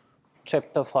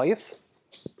chapter 5,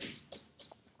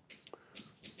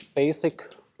 basic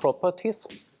properties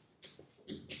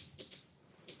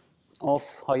of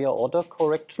higher order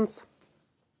corrections.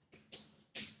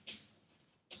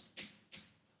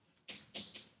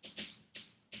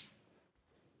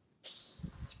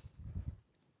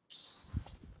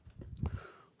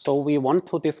 So we want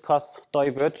to discuss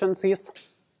divergences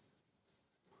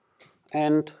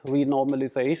and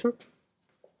renormalization.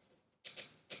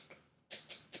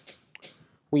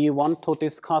 We want to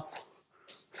discuss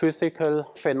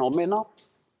physical phenomena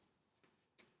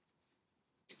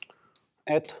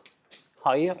at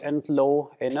high and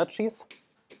low energies.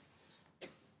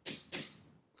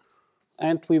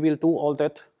 And we will do all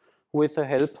that with the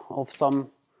help of some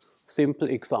simple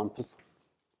examples,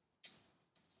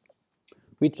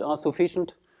 which are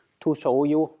sufficient to show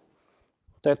you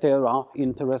that there are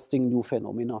interesting new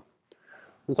phenomena.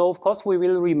 And so, of course, we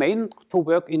will remain to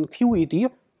work in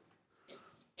QED.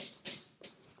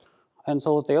 And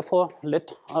so, therefore,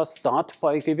 let us start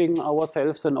by giving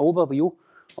ourselves an overview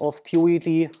of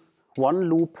QED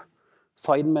one-loop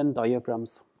Feynman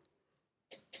diagrams.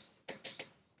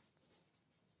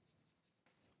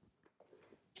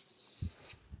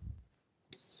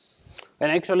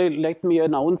 And actually, let me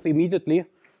announce immediately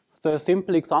the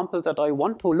simple example that I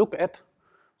want to look at,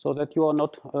 so that you are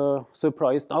not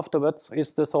surprised afterwards,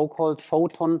 is the so-called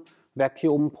photon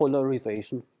vacuum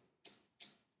polarization.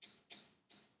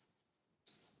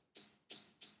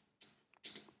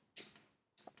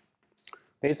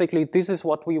 Basically, this is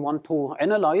what we want to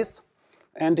analyze,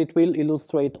 and it will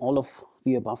illustrate all of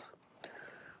the above.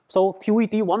 So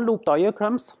QED one-loop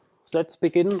diagrams, let's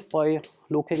begin by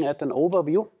looking at an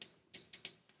overview.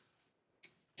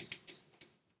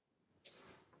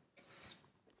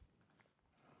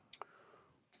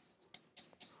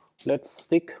 Let's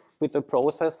stick with the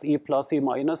process E plus E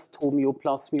minus 2 mu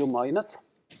plus mu minus,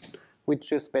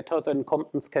 which is better than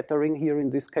Compton scattering here in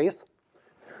this case.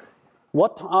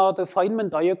 What are the Feynman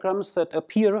diagrams that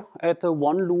appear at the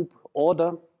one-loop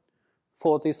order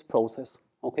for this process?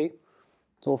 Okay,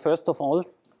 so first of all,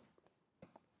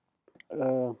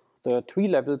 the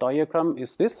tree-level diagram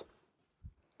is this.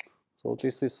 So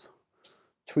this is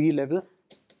tree-level.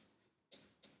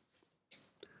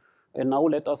 And now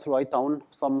let us write down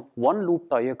some one-loop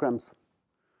diagrams.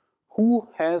 Who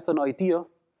has an idea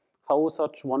how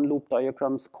such one-loop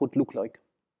diagrams could look like?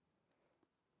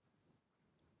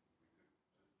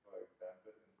 For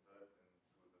example, insert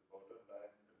into the photon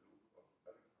line the loop of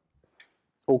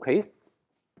Photon. Okay.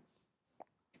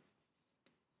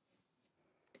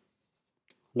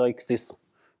 Like this.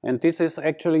 And this is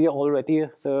actually already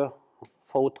the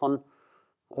photon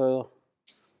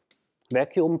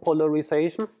vacuum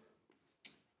polarization,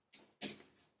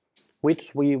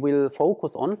 which we will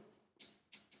focus on.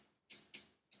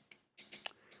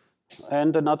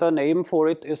 And another name for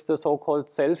it is the so-called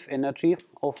self-energy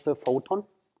of the photon.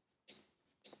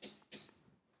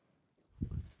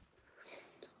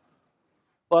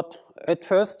 But at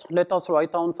first, let us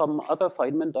write down some other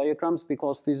Feynman diagrams,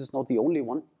 because this is not the only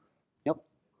one. Yep.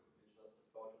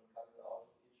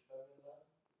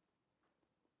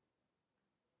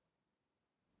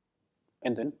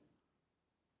 And then?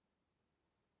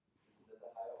 At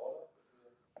a higher order,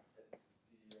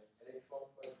 the electron,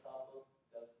 for example,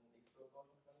 does an extra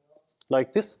photon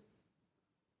like this.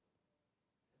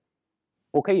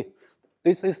 Okay,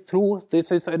 this is true.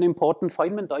 This is an important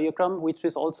Feynman diagram, which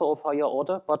is also of higher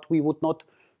order, but we would not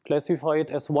classify it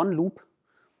as one loop.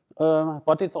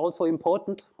 But it's also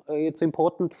important. It's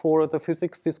important for the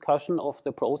physics discussion of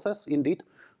the process, indeed.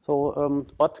 So,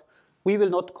 but we will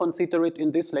not consider it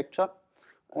in this lecture,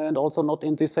 and also not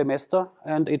in this semester.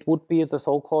 And it would be the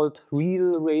so-called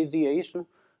real radiation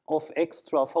of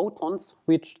extra photons,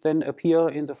 which then appear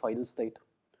in the final state.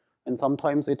 And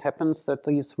sometimes it happens that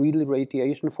these real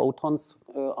radiation photons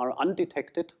are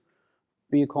undetected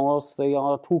because they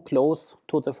are too close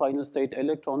to the final state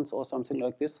electrons or something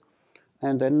like this.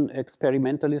 And then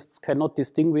experimentalists cannot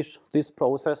distinguish this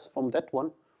process from that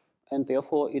one. And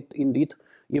therefore, it indeed,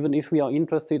 even if we are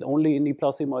interested only in E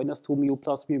plus E minus 2 mu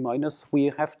plus mu minus,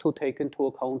 we have to take into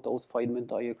account those Feynman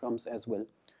diagrams as well.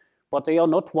 But they are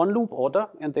not one loop order,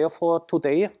 and therefore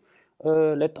today,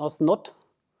 let us not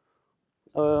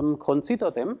consider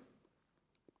them.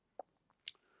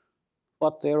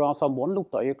 But there are some one loop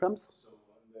diagrams. So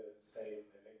on the same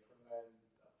electron line,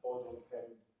 a photon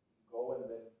can go and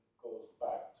then goes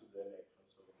back to the electron,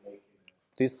 so making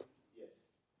this. Yes.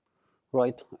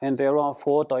 Right, and there are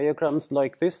 4 diagrams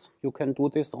like this. You can do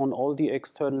this on all the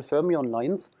external fermion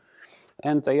lines,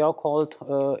 and they are called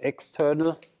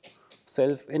external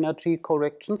self-energy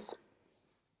corrections.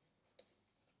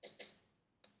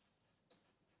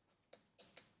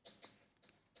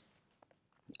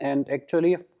 And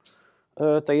actually,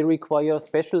 they require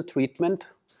special treatment,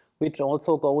 which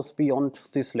also goes beyond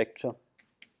this lecture.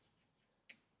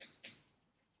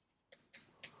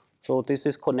 So this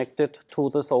is connected to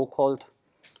the so-called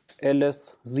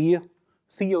LSZ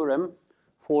theorem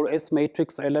for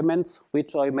S-matrix elements,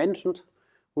 which I mentioned,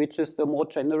 which is the more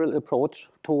general approach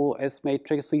to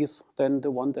S-matrices than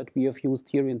the one that we have used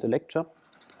here in the lecture.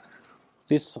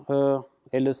 This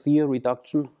LSZ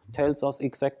reduction tells us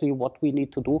exactly what we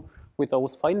need to do with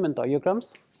those Feynman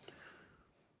diagrams.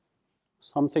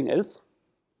 Something else?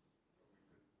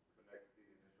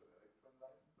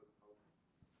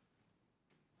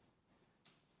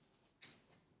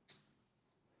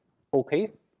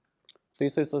 Okay,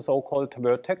 this is a so-called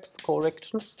vertex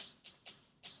correction.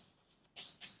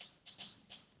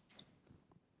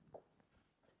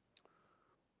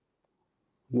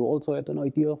 You also had an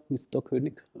idea, Mr.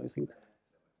 König, I think.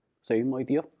 Same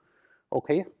idea.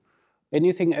 Okay.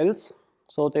 Anything else?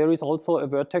 So there is also a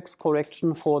vertex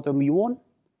correction for the muon,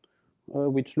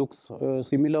 which looks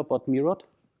similar but mirrored.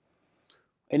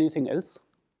 Anything else?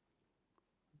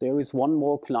 There is one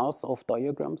more class of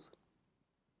diagrams.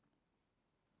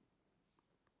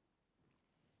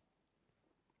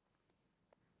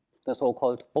 The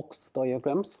so-called box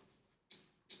diagrams.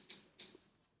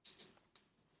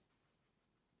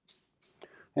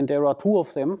 And there are 2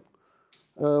 of them.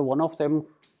 One of them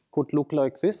could look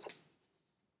like this.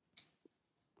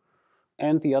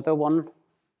 And the other one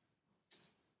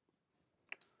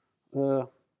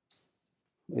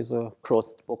is a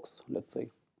crossed box, let's say.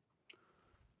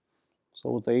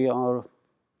 So they are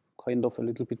kind of a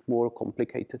little bit more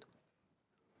complicated.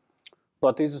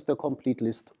 But this is the complete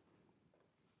list.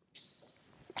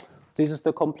 This is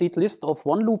the complete list of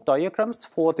one-loop diagrams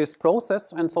for this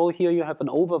process. And so here you have an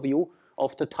overview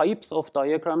of the types of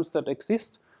diagrams that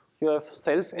exist. You have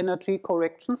self-energy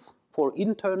corrections for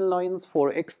internal lines,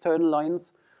 for external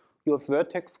lines. You have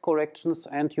vertex corrections,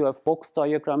 and you have box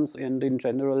diagrams, and in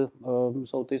general,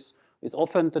 so this is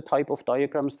often the type of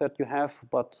diagrams that you have,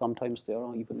 but sometimes there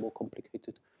are even more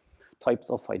complicated types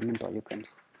of Feynman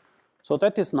diagrams. So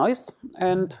that is nice.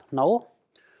 And now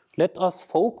let us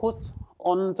focus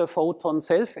on the photon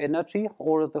self-energy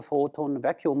or the photon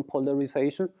vacuum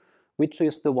polarization, which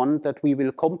is the one that we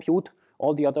will compute.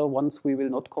 All the other ones we will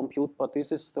not compute, but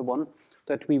this is the one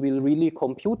that we will really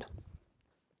compute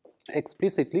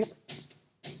explicitly.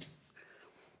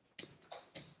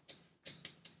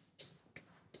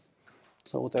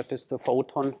 So that is the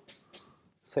photon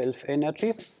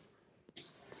self-energy.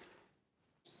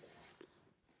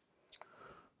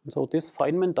 So this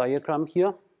Feynman diagram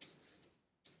here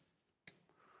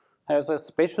has a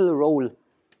special role.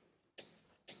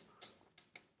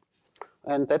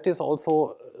 And that is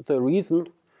also the reason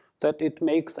that it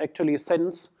makes actually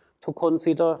sense to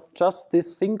consider just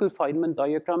this single Feynman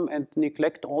diagram and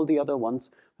neglect all the other ones.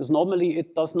 Because normally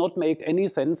it does not make any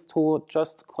sense to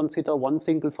just consider one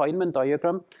single Feynman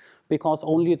diagram, because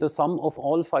only the sum of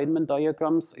all Feynman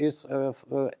diagrams is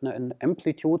an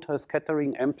amplitude, a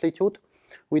scattering amplitude,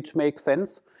 which makes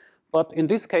sense. But in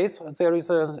this case, there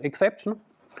is an exception,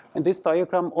 and this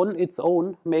diagram on its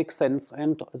own makes sense.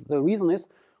 And the reason is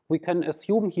we can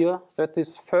assume here that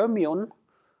this fermion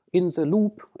in the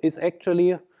loop is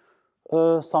actually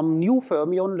some new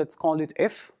fermion, let's call it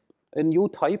F, a new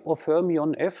type of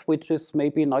fermion F, which is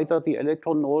maybe neither the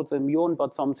electron nor the muon,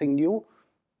 but something new,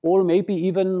 or maybe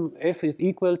even F is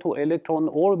equal to electron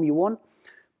or muon.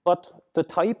 But the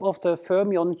type of the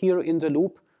fermion here in the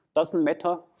loop doesn't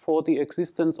matter for the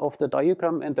existence of the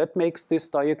diagram, and that makes this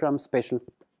diagram special.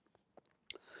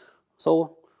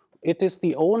 So it is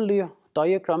the only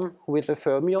diagram with a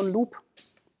fermion loop.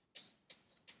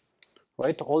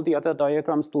 Right? All the other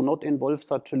diagrams do not involve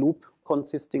such a loop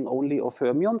consisting only of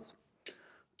fermions.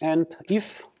 And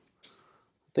if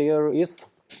there is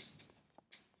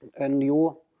a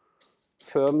new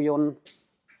fermion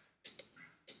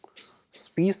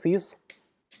species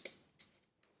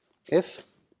F,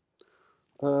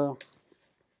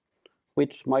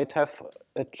 which might have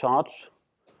a charge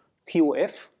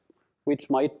QF,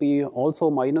 which might be also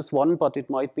 -1, but it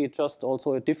might be just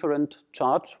also a different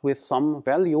charge with some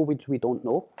value which we don't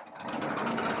know.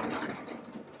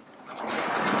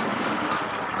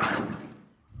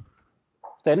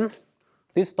 Then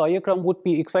this diagram would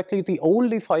be exactly the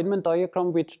only Feynman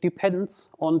diagram which depends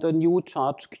on the new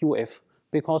charge QF,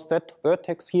 because that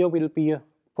vertex here will be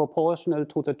proportional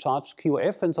to the charge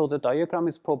QF, and so the diagram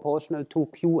is proportional to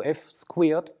QF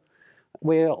squared,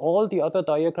 where all the other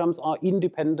diagrams are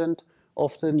independent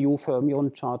of the new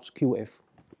fermion charge QF.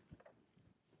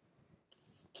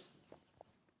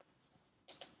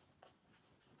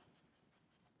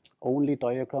 Only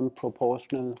diagram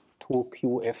proportional to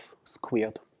QF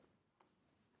squared.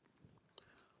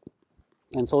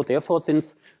 And so therefore,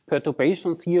 since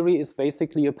perturbation theory is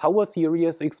basically a power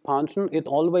series expansion, it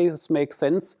always makes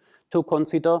sense to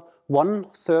consider one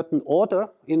certain order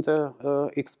in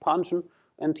the expansion.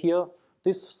 And here,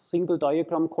 this single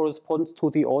diagram corresponds to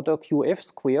the order QF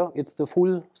square. It's the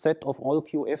full set of all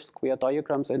QF square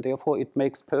diagrams, and therefore it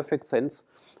makes perfect sense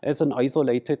as an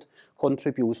isolated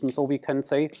contribution. So we can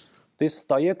say this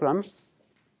diagram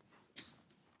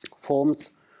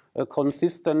forms a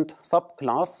consistent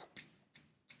subclass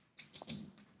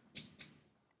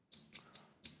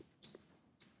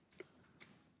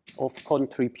of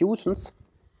contributions,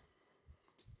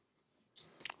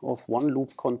 of one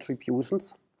loop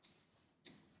contributions,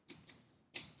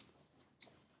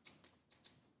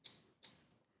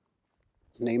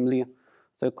 namely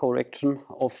the correction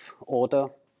of order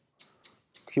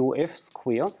QF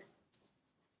square.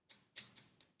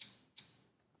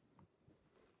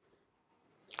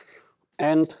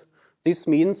 And this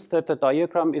means that the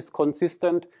diagram is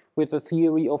consistent with the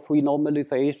theory of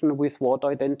renormalization with Ward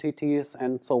identities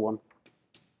and so on.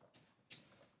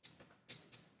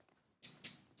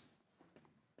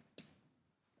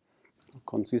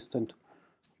 Consistent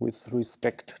with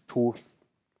respect to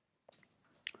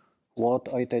Ward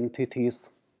identities,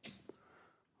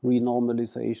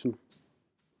 renormalization.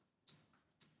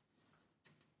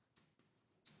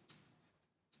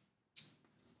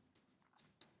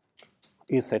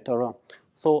 Etc.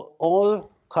 So all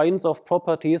kinds of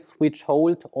properties which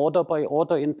hold order by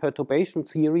order in perturbation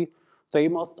theory, they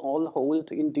must all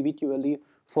hold individually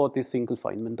for this single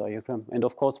Feynman diagram. And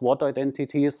of course, Ward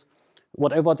identities,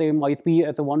 whatever they might be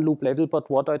at the one loop level, but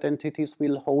Ward identities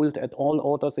will hold at all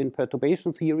orders in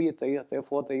perturbation theory.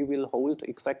 Therefore, they will hold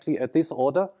exactly at this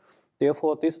order.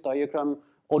 Therefore, this diagram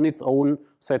on its own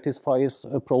satisfies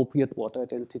appropriate Ward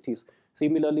identities.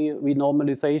 Similarly,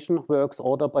 renormalization works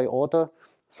order by order.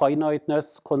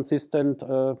 Finiteness, consistent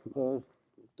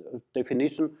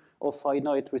definition of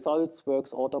finite results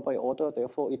works order by order.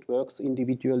 Therefore, it works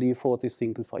individually for this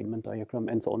single Feynman diagram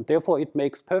and so on. Therefore, it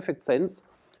makes perfect sense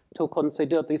to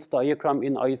consider this diagram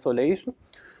in isolation.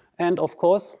 And of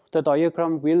course, the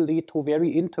diagram will lead to very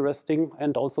interesting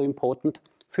and also important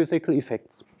physical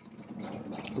effects,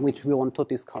 which we want to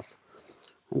discuss.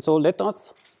 And so let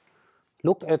us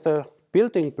look at the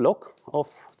building block of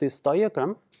this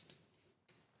diagram.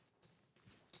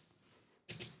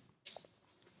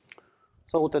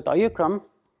 So the diagram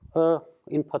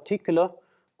in particular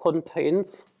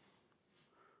contains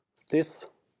this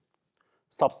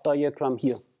subdiagram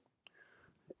here.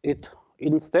 It,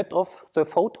 instead of the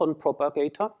photon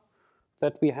propagator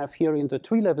that we have here in the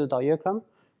tree-level diagram,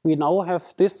 we now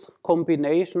have this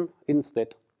combination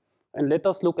instead. And let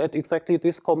us look at exactly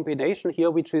this combination here,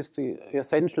 which is the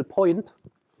essential point.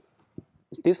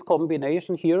 This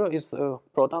combination here is a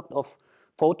product of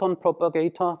photon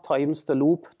propagator times the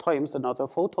loop times another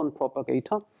photon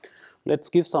propagator. Let's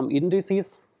give some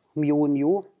indices, mu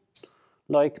nu,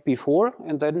 like before.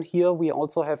 And then here we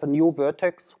also have a new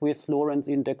vertex with Lorentz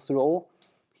index rho.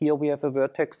 Here we have a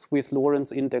vertex with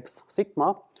Lorentz index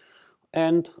sigma.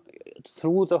 And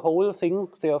through the whole thing,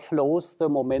 there flows the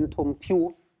momentum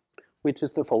q. which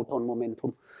is the photon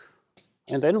momentum.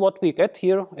 And then what we get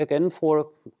here, again for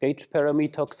gauge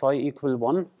parameter psi equal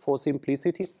 1 for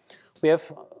simplicity, we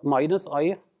have minus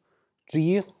I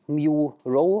g mu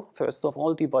rho, first of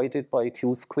all, divided by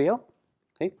q square.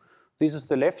 Okay? This is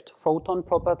the left photon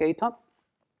propagator.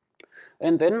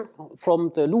 And then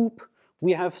from the loop,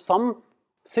 we have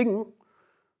something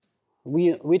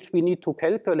which we need to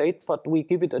calculate, but we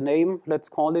give it a name. Let's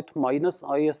call it minus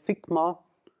I sigma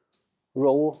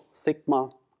rho sigma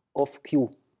of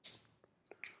q.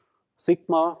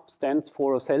 Sigma stands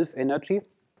for self-energy.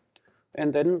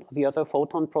 And then the other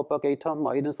photon propagator,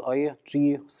 minus I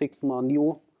g sigma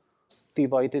nu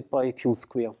divided by q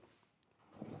square.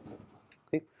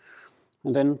 Okay.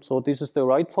 And then, so this is the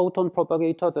right photon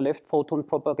propagator, the left photon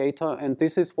propagator, and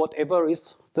this is whatever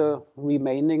is the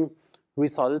remaining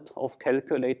result of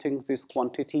calculating this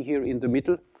quantity here in the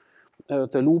middle,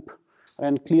 the loop.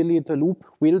 And clearly the loop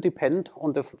will depend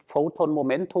on the photon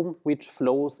momentum which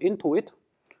flows into it,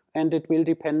 and it will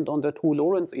depend on the two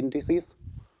Lorentz indices,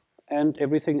 and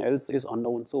everything else is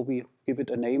unknown. So we give it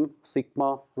a name,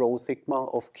 sigma rho sigma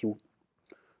of q.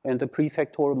 And the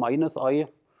prefactor minus I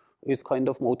is kind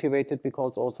of motivated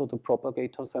because also the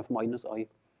propagators have minus I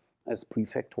as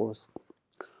prefactors.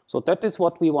 So that is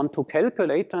what we want to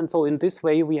calculate, and so in this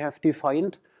way we have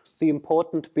defined the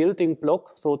important building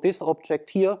block. So this object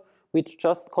here, which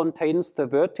just contains the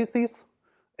vertices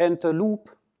and the loop,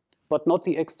 but not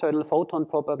the external photon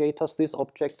propagators, this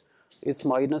object is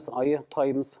minus I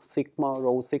times sigma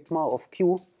rho sigma of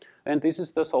q, and this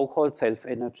is the so-called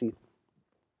self-energy.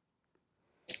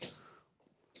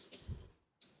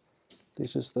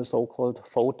 This is the so-called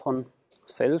photon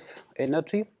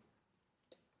self-energy.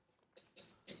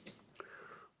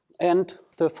 And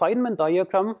the Feynman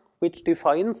diagram, which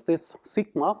defines this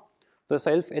sigma, the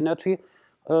self-energy,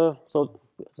 so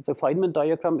the Feynman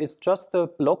diagram is just a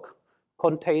block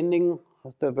containing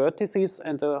the vertices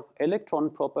and the electron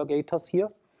propagators here,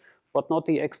 but not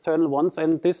the external ones.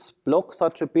 And this block,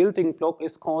 such a building block,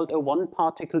 is called a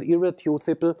one-particle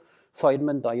irreducible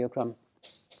Feynman diagram.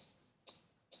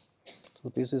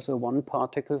 So this is a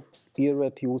one-particle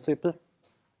irreducible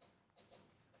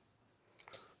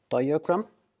diagram,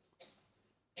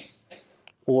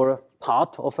 or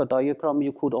part of a diagram,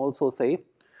 you could also say.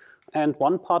 And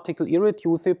one-particle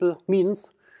irreducible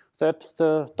means that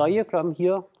the diagram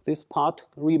here, this part,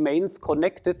 remains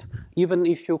connected even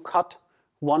if you cut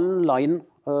one line,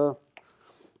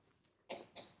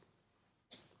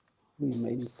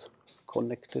 remains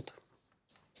connected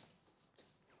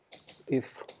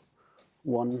if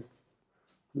one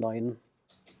line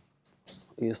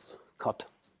is cut.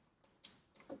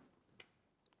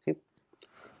 Okay.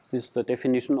 This is the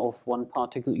definition of one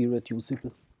particle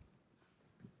irreducible.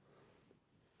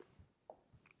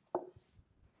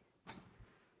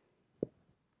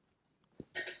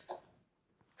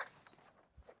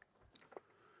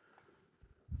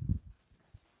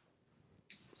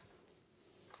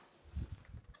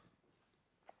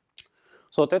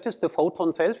 So that is the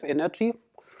photon self-energy.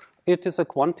 It is a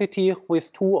quantity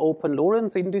with two open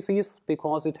Lorentz indices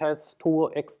because it has two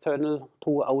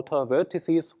outer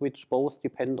vertices, which both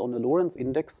depend on a Lorentz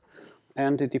index,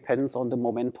 and it depends on the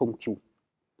momentum q.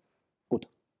 Good.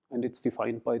 And it's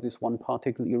defined by this one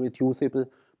particle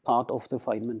irreducible part of the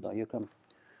Feynman diagram.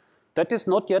 That is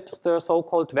not yet the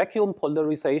so-called vacuum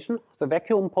polarization. The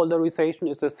vacuum polarization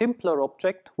is a simpler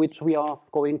object, which we are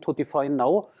going to define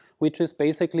now, which is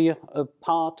basically a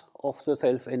part of the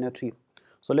self-energy.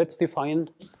 So let's define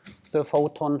the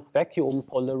photon vacuum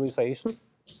polarization.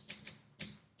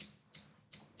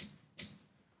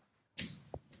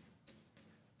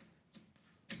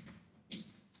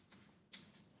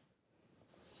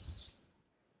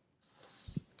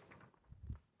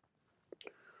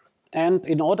 And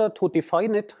in order to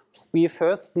define it, we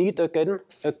first need again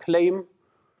a claim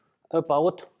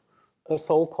about a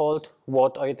so-called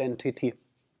Ward identity,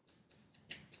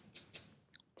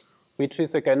 which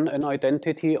is again an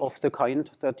identity of the kind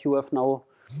that you have now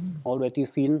already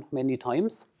seen many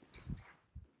times.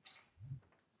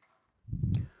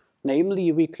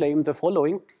 Namely, we claim the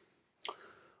following: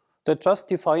 the just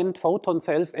defined photon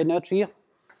self-energy,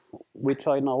 which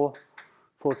I now,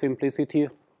 for simplicity,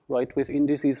 write with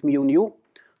indices mu nu,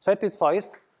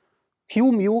 satisfies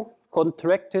q mu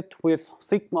contracted with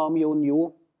sigma mu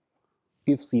nu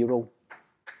gives 0.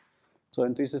 So,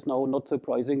 and this is now not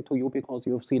surprising to you because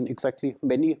you've seen exactly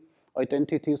many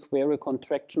identities where a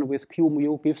contraction with q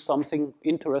mu gives something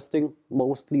interesting,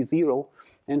 mostly 0.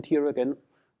 And here again,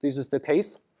 this is the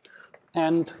case.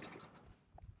 And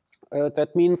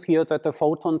that means here that the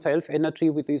photon self-energy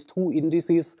with these two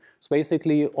indices is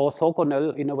basically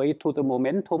orthogonal in a way to the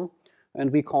momentum.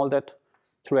 and we call that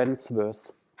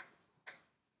transverse.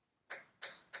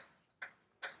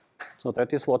 So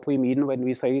that is what we mean when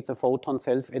we say the photon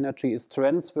self-energy is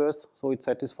transverse, so it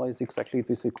satisfies exactly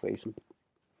this equation.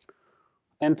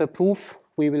 And the proof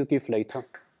we will give later.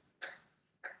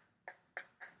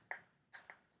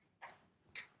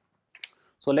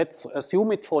 So let's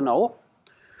assume it for now.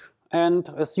 And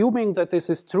assuming that this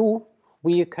is true,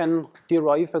 we can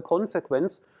derive a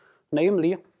consequence,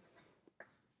 namely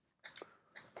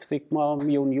sigma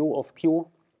mu nu of Q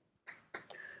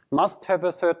must have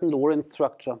a certain Lorentz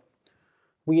structure.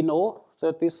 We know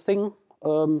that this thing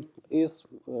is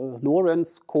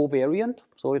Lorentz covariant,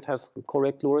 so it has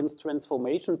correct Lorentz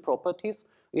transformation properties.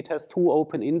 It has two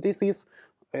open indices,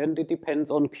 and it depends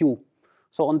on Q.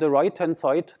 So on the right-hand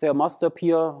side, there must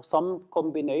appear some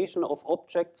combination of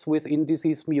objects with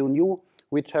indices mu nu,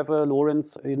 which have a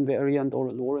Lorentz invariant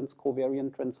or Lorentz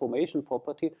covariant transformation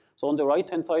property. So on the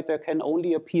right-hand side, there can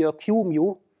only appear Q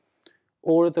mu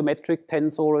or the metric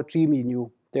tensor G mu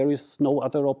nu. There is no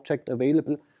other object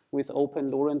available with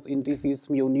open Lorentz indices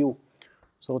mu nu.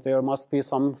 So there must be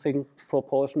something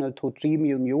proportional to G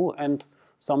mu nu and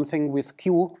something with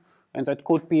Q, and that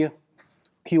could be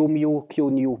Q mu, Q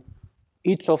nu,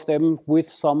 each of them with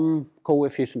some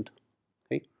coefficient.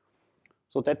 Okay?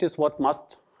 So that is what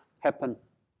must happen.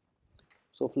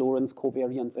 So Lorentz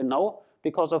covariance. And now,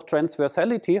 because of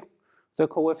transversality, the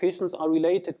coefficients are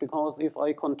related, because if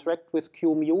I contract with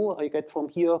Q mu, I get from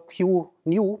here Q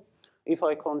nu. If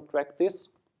I contract this,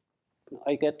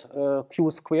 I get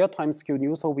Q square times Q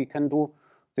nu, so we can do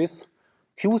this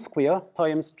Q square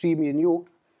times G mu nu.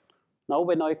 Now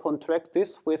when I contract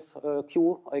this with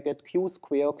Q, I get Q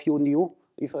square Q nu.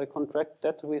 If I contract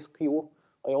that with Q,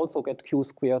 I also get Q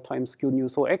square times Q nu.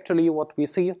 So actually what we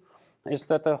see is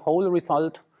that the whole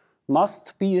result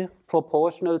must be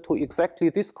proportional to exactly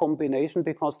this combination,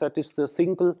 because that is the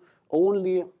single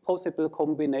only possible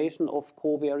combination of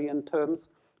covariant terms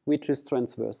which is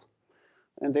transverse.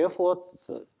 And therefore,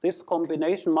 this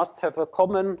combination must have a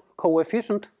common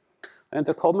coefficient, and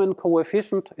the common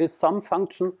coefficient is some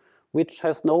function which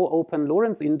has no open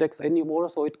Lorentz index anymore,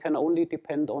 so it can only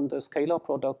depend on the scalar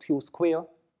product Q square.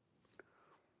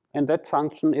 And that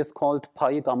function is called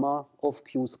pi gamma of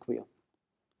Q square.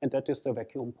 And that is the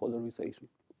vacuum polarization.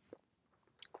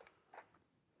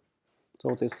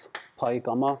 So this pi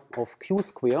gamma of Q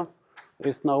square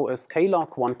is now a scalar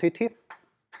quantity.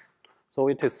 So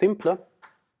it is simpler.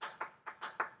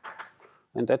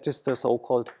 And that is the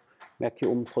so-called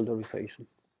vacuum polarization.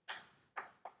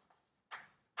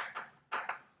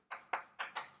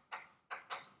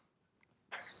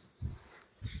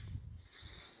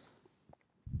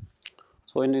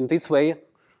 So in this way,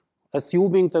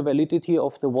 assuming the validity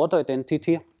of the Watt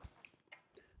identity,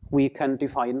 we can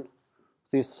define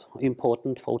this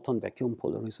important photon vacuum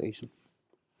polarization.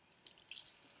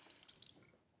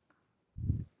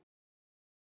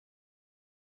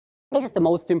 This is the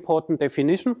most important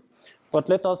definition, but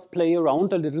let us play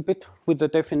around a little bit with the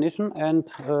definition and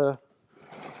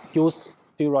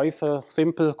derive a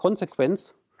simple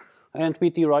consequence. And we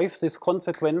derive this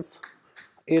consequence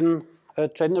in a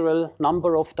general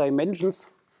number of dimensions,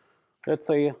 let's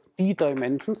say d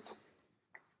dimensions.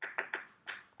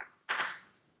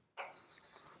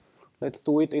 Let's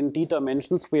do it in d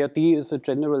dimensions, where d is a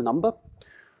general number.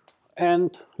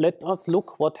 And let us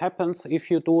look what happens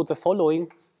if you do the following,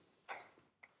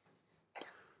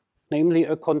 namely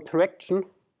a contraction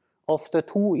of the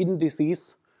two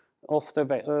indices of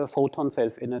the photon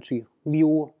self-energy,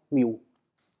 mu, mu,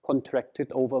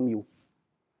 contracted over mu.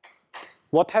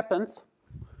 What happens?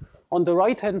 On the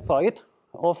right-hand side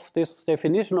of this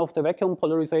definition of the vacuum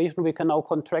polarization, we can now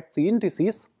contract the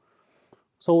indices.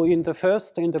 So in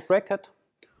the bracket,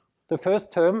 the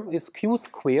first term is Q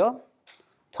square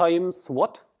times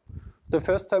what? The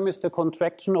first term is the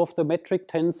contraction of the metric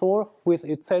tensor with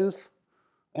itself,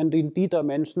 and in d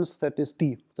dimensions, that is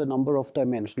d, the number of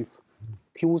dimensions.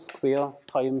 Q square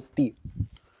times d.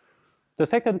 The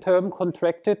second term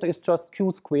contracted is just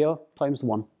Q square times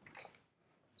 1.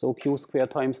 So Q square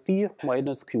times d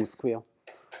minus Q square.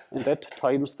 And that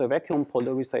times the vacuum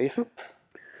polarization.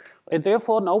 And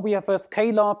therefore, now we have a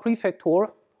scalar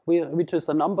prefactor, which is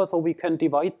a number, so we can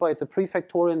divide by the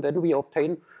prefactor, and then we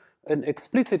obtain an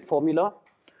explicit formula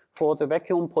for the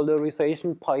vacuum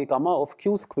polarization pi gamma of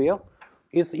Q square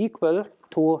is equal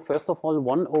to, first of all,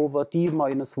 1 over d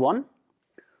minus 1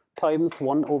 times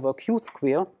 1 over Q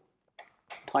square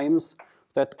times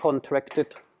that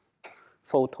contracted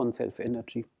photon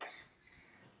self-energy.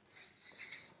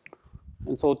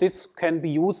 And so this can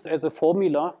be used as a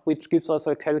formula which gives us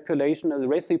a calculational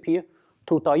recipe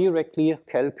to directly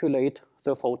calculate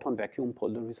the photon vacuum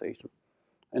polarization.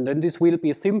 And then this will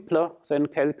be simpler than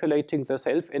calculating the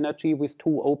self-energy with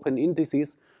two open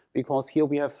indices, because here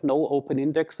we have no open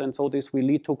index, and so this will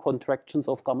lead to contractions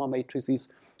of gamma matrices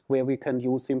where we can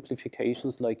use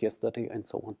simplifications like yesterday and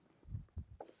so on.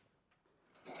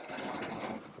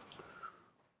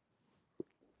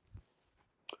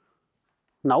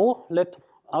 Now let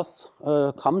us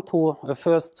come to a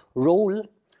first role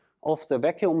of the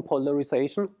vacuum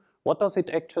polarization. What does it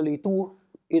actually do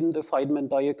in the Feynman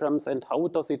diagrams, and how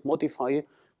does it modify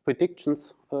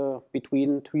predictions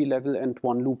between tree-level and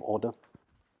one-loop order?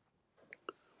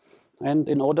 And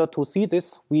in order to see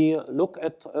this, we look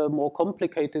at a more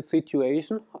complicated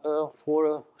situation for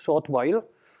a short while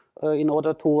in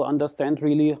order to understand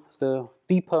really the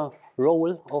deeper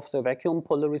role of the vacuum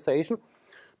polarization,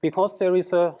 because there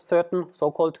is a certain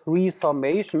so-called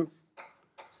resummation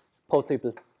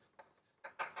possible.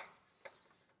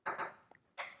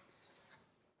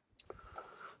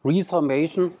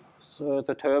 Resummation is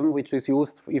the term which is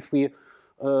used if we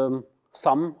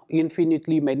sum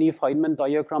infinitely many Feynman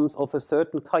diagrams of a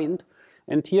certain kind.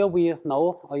 And here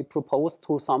I propose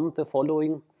to sum the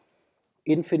following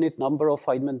infinite number of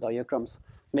Feynman diagrams,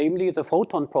 namely the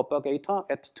photon propagator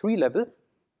at tree level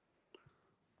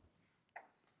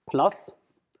plus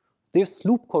this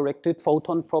loop-corrected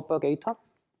photon propagator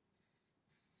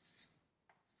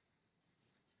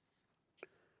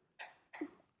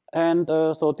and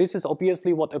so this is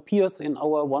obviously what appears in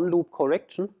our one-loop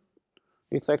correction,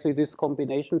 exactly this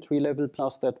combination, tree level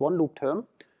plus that one-loop term.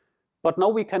 But now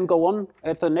we can go on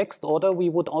at the next order. We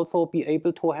would also be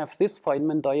able to have this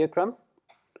Feynman diagram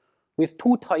with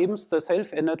 2 times the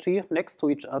self-energy next to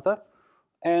each other,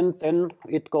 and then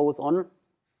it goes on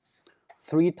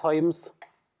 3 times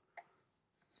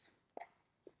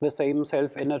the same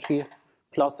self-energy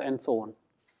plus and so on.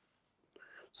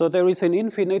 So there is an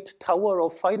infinite tower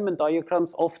of Feynman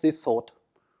diagrams of this sort.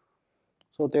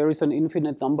 So there is an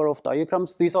infinite number of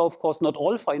diagrams. These are of course not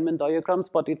all Feynman diagrams,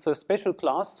 but it's a special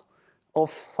class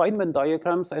of Feynman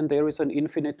diagrams, and there is an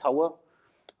infinite tower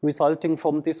resulting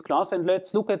from this class. And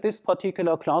let's look at this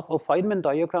particular class of Feynman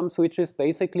diagrams, which is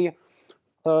basically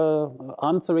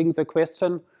answering the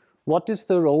question, what is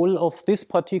the role of this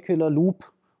particular loop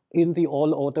in the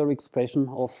all-order expression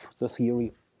of the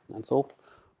theory? And so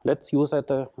let's look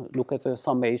at the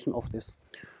summation of this.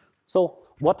 So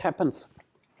what happens?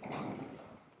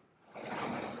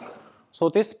 So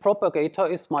this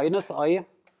propagator is minus I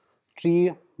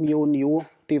g mu nu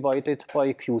divided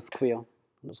by q square.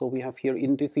 So we have here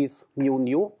indices mu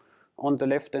nu on the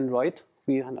left and right.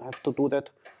 We have to do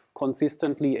that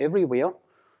consistently everywhere.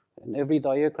 In every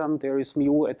diagram there is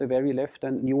mu at the very left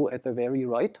and nu at the very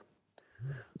right.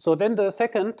 So then the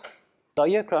second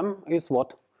diagram is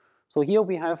what? So here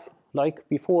we have, like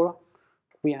before,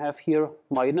 we have here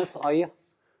minus I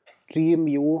g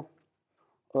mu,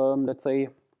 let's say,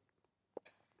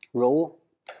 rho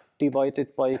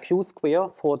divided by q square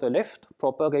for the left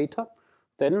propagator.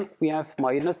 Then we have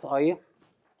minus I,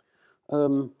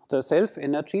 the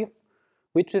self-energy,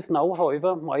 which is now,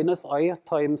 however, minus I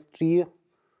times g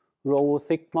rho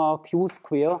sigma q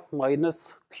square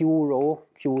minus q rho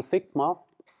q sigma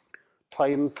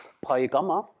times pi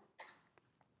gamma.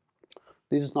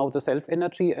 This is now the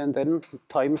self-energy, and then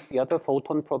times the other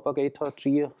photon propagator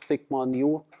g sigma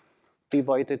nu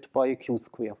divided by q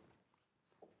square.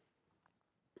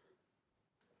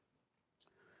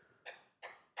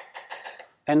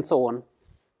 And so on.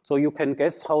 So you can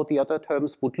guess how the other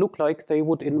terms would look like. They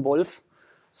would involve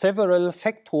several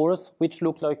factors which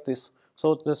look like this.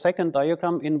 So the second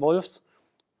diagram involves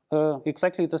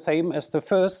exactly the same as the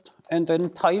first, and then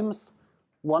times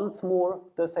once more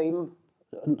the same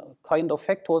kind of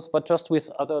factors, but just with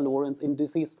other Lorentz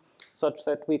indices, such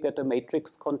that we get a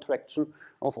matrix contraction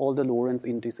of all the Lorentz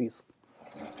indices.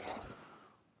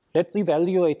 Let's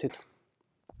evaluate it.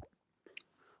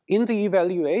 In the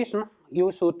evaluation,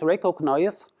 you should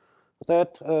recognize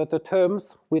that the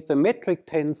terms with the metric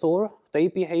tensor, they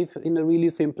behave in a really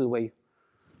simple way.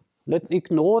 Let's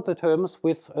ignore the terms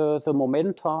with the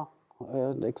momenta,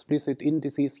 the explicit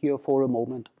indices here for a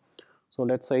moment. So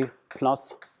let's say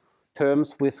plus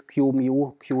terms with q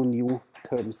mu, q nu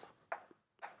terms.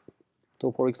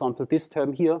 So for example, this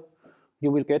term here,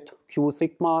 you will get q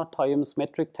sigma times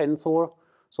metric tensor.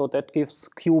 So that gives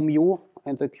q mu,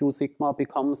 and the q sigma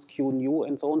becomes q nu,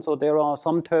 and so on. So there are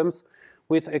some terms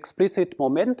with explicit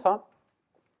momenta.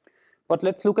 But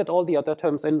let's look at all the other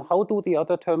terms. And how do the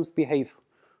other terms behave?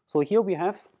 So here we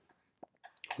have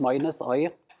minus I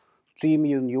g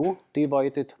mu nu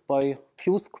divided by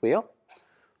q square,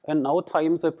 and now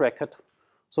times a bracket.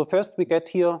 So first we get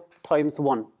here times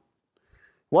 1.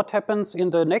 What happens in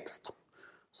the next?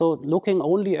 So looking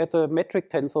only at the metric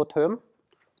tensor term,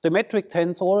 the metric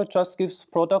tensor just gives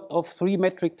product of 3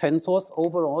 metric tensors.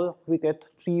 Overall, we get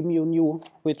G mu nu,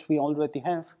 which we already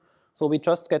have. So we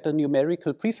just get a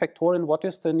numerical prefactor. And what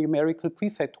is the numerical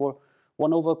prefactor?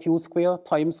 1 over q square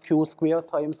times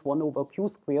 1 over q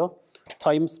square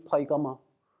times pi gamma.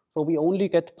 So we only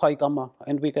get pi gamma,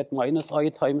 and we get minus I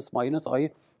times minus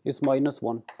I is minus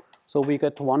 1. So we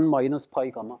get 1 minus pi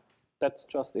gamma. That's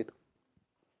just it.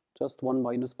 Just 1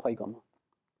 minus pi gamma.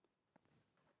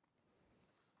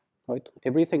 Right?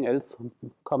 Everything else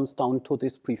comes down to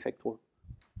this prefactor.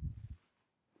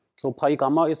 So pi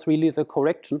gamma is really the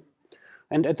correction.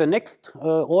 And at the next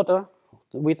order,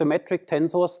 with the metric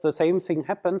tensors, the same thing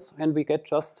happens, and we get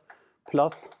just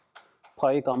plus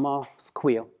pi gamma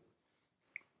square,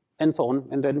 and so on.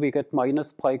 And then we get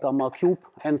minus pi gamma cube,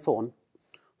 and so on.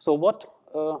 So what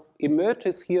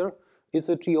emerges here is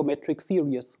a geometric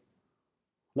series.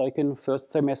 Like in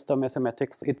first semester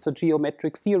mathematics, it's a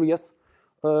geometric series,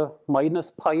 minus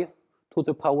pi to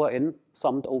the power n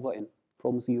summed over n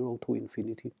from 0 to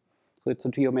infinity. So it's a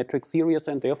geometric series,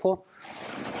 and therefore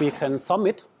we can sum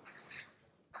it.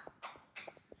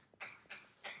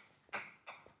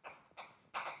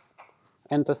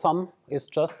 And the sum is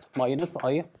just minus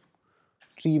I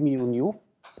G mu nu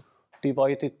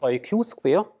divided by q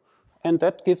square, and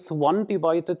that gives 1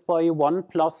 divided by 1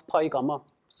 plus pi gamma.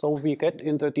 So we get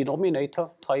in the denominator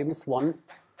times 1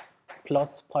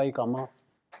 plus pi gamma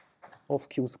of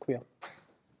q square.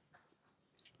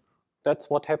 That's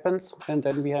what happens, and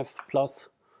then we have plus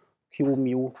q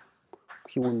mu,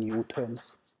 q nu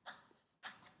terms.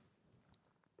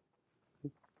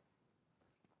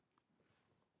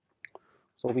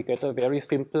 So we get a very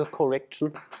simple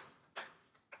correction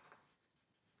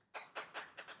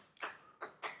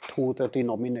to the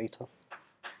denominator.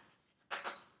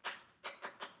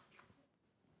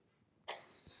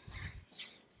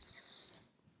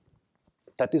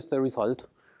 That is the result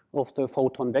of the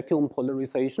photon vacuum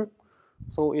polarization.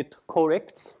 So it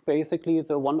corrects basically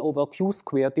the 1 over q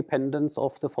square dependence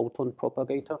of the photon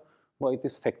propagator by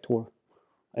this factor.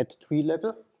 At 3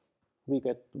 level, we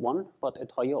get 1, but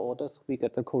at higher orders, we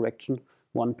get the correction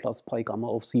 1 plus pi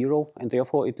gamma of 0. And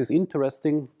therefore, it is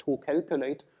interesting to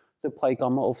calculate the pi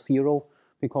gamma of 0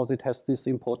 because it has this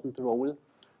important role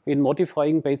in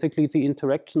modifying basically the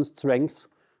interaction strength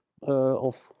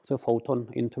of the photon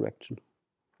interaction,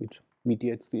 which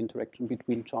mediates the interaction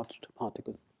between charged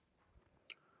particles.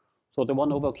 So the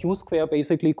 1 over q square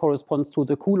basically corresponds to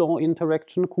the Coulomb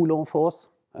interaction, Coulomb force.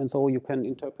 And so you can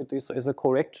interpret this as a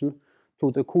correction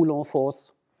to the Coulomb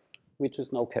force, which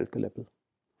is now calculable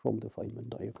from the Feynman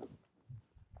diagram.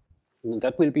 And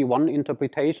that will be one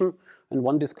interpretation and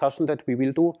one discussion that we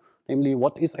will do, namely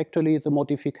what is actually the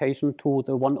modification to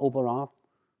the 1 over r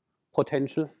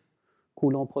potential,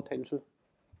 Coulomb potential.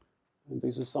 And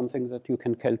this is something that you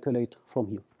can calculate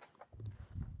from here.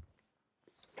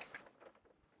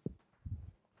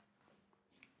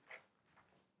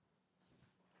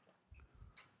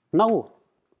 Now,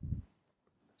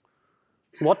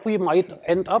 what we might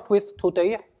end up with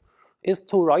today is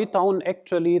to write down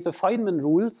actually the Feynman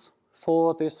rules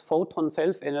for this photon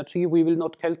self-energy. We will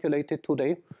not calculate it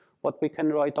today, but we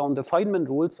can write down the Feynman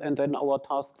rules, and then our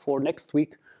task for next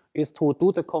week is to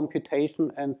do the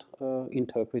computation and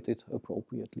interpret it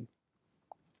appropriately.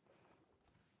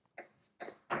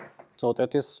 So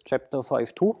that is chapter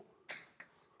 5.2,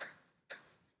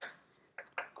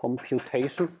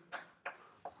 computation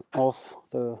of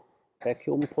the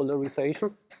vacuum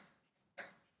polarization.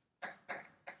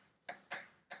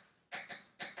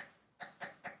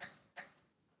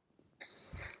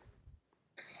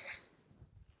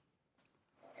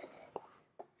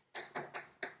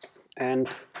 And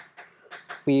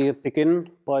we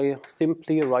begin by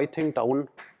simply writing down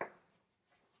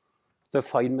the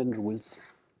Feynman rules.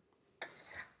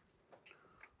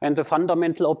 And the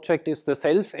fundamental object is the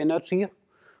self-energy,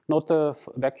 not the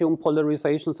vacuum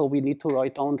polarization. So we need to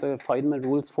write down the Feynman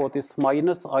rules for this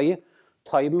minus I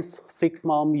times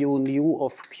sigma mu nu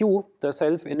of q, the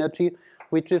self-energy,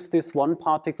 which is this one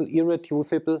particle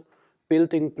irreducible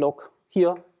building block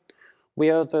here,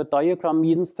 where the diagram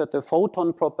means that the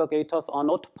photon propagators are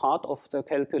not part of the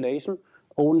calculation,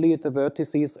 only the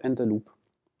vertices and the loop.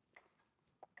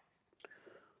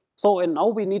 So, and now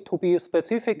we need to be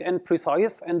specific and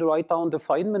precise and write down the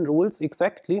Feynman rules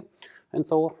exactly. And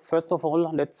so, first of all,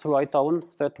 let's write down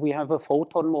that we have a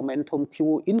photon momentum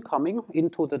q incoming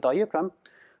into the diagram.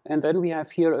 And then we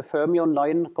have here a fermion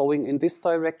line going in this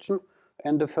direction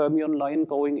and a fermion line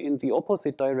going in the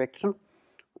opposite direction.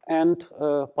 And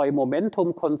by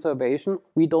momentum conservation,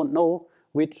 we don't know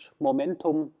which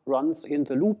momentum runs in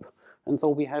the loop. And so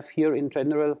we have here in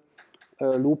general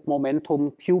loop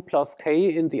momentum Q plus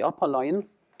K in the upper line,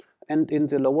 and in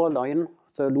the lower line,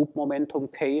 the loop momentum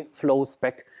K flows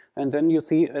back. And then you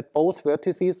see at both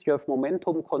vertices, you have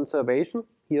momentum conservation.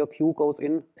 Here Q goes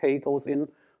in, K goes in,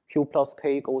 Q plus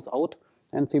K goes out.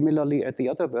 And similarly at the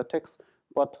other vertex,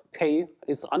 but K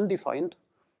is undefined.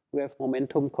 We have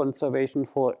momentum conservation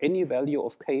for any value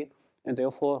of K, and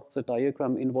therefore the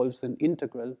diagram involves an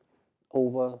integral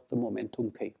over the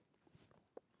momentum K.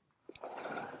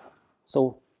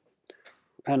 So,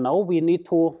 and now we need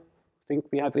to, I think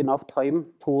we have enough time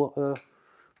to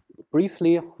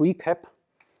briefly recap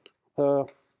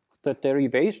the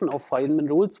derivation of Feynman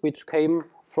rules, which came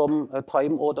from a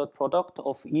time-ordered product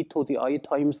of e to the I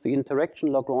times the interaction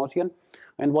Lagrangian.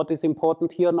 And what is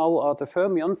important here now are the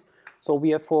fermions. So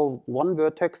we have for one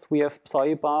vertex, we have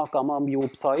psi bar gamma mu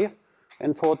psi.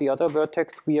 And for the other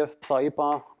vertex, we have psi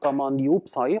bar gamma nu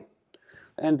psi.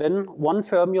 And then one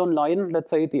fermion line,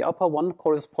 let's say the upper one,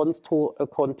 corresponds to a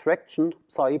contraction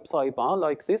psi psi bar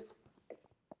like this.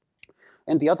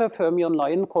 And the other fermion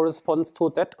line corresponds to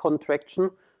that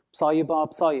contraction psi bar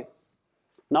psi.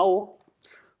 Now,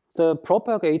 the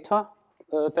propagator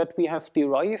that we have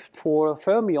derived for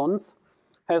fermions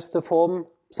has the form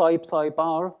psi psi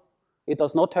bar. It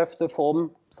does not have the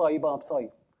form psi bar psi.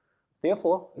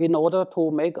 Therefore, in order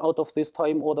to make out of this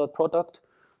time-ordered product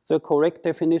the correct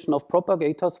definition of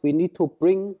propagators, we need to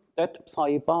bring that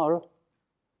psi bar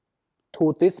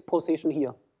to this position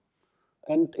here.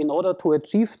 And in order to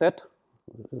achieve that,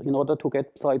 in order to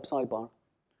get psi psi bar,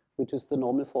 which is the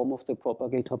normal form of the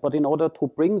propagator, but in order to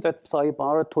bring that psi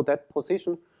bar to that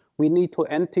position, we need to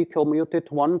anti-commute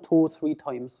it 1, 2, 3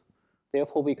 times.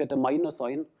 Therefore, we get a minus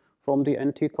sign from the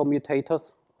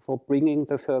anti-commutators for bringing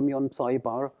the fermion psi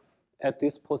bar at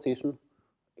this position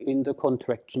in the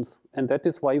contractions. And that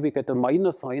is why we get a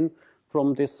minus sign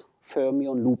from this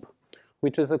fermion loop,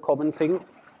 which is a common thing.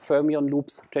 Fermion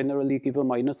loops generally give a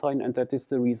minus sign, and that is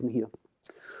the reason here.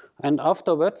 And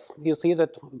afterwards, you see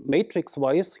that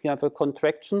matrix-wise, you have a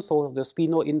contraction. So the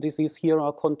spino indices here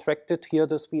are contracted. Here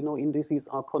the spino indices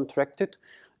are contracted.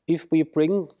 If we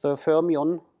bring the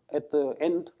fermion at the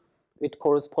end, it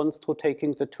corresponds to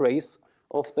taking the trace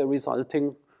of the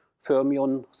resulting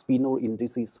fermion spino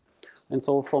indices. And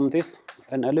so from this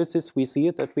analysis, we see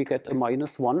that we get a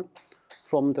 -1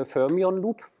 from the fermion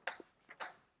loop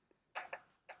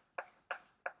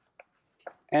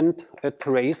and a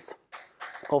trace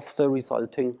of the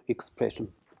resulting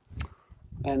expression.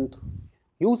 And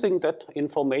using that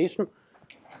information,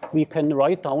 we can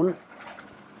write down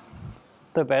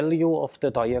the value of the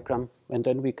diagram, and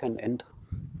then we can end.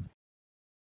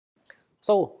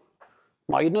 So,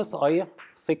 minus I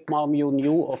sigma mu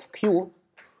nu of Q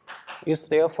is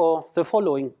therefore the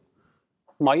following.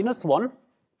 -1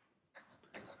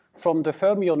 from the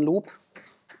fermion loop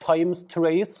times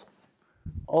trace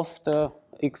of the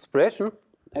expression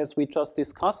as we just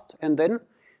discussed, and then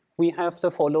we have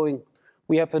the following.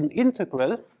 We have an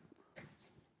integral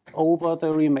over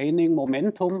the remaining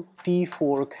momentum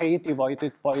d4k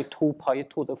divided by 2 pi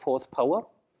to the 4th power.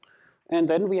 And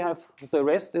then we have the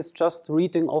rest is just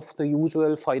reading off the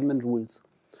usual Feynman rules.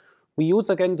 We use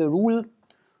again the rule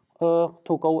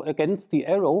to go against the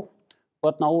arrow,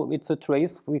 but now it's a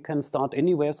trace. We can start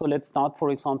anywhere. So let's start, for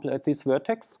example, at this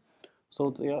vertex.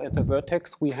 So there at the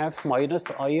vertex, we have minus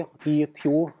I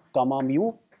eq gamma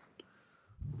mu.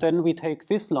 Then we take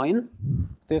this line.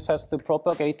 This has the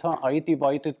propagator I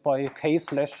divided by k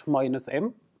slash minus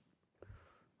m.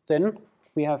 Then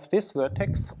we have this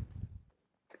vertex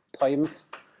times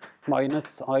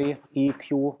minus I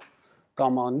eq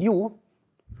gamma nu.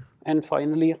 And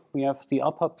finally, we have the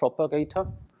upper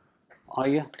propagator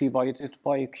I divided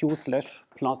by q slash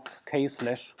plus k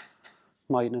slash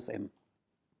minus m.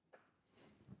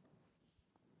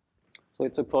 So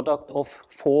it's a product of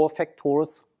 4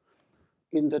 factors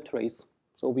in the trace.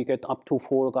 So we get up to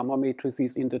 4 gamma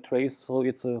matrices in the trace. So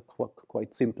it's a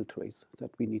quite simple trace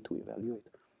that we need to evaluate.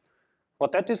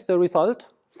 But that is the result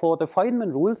for the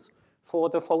Feynman rules for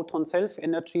the photon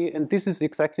self-energy. And this is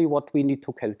exactly what we need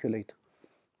to calculate.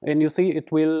 And you see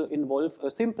it will involve a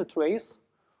simple trace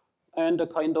and a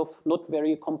kind of not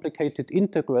very complicated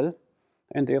integral.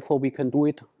 And therefore we can do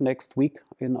it next week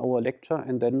in our lecture.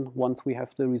 And then once we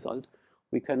have the result,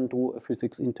 we can do a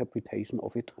physics interpretation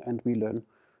of it, and we learn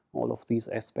all of these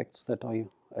aspects that I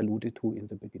alluded to in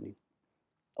the beginning.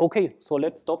 Okay, so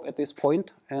let's stop at this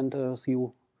point and see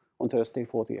you on Thursday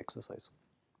for the exercise.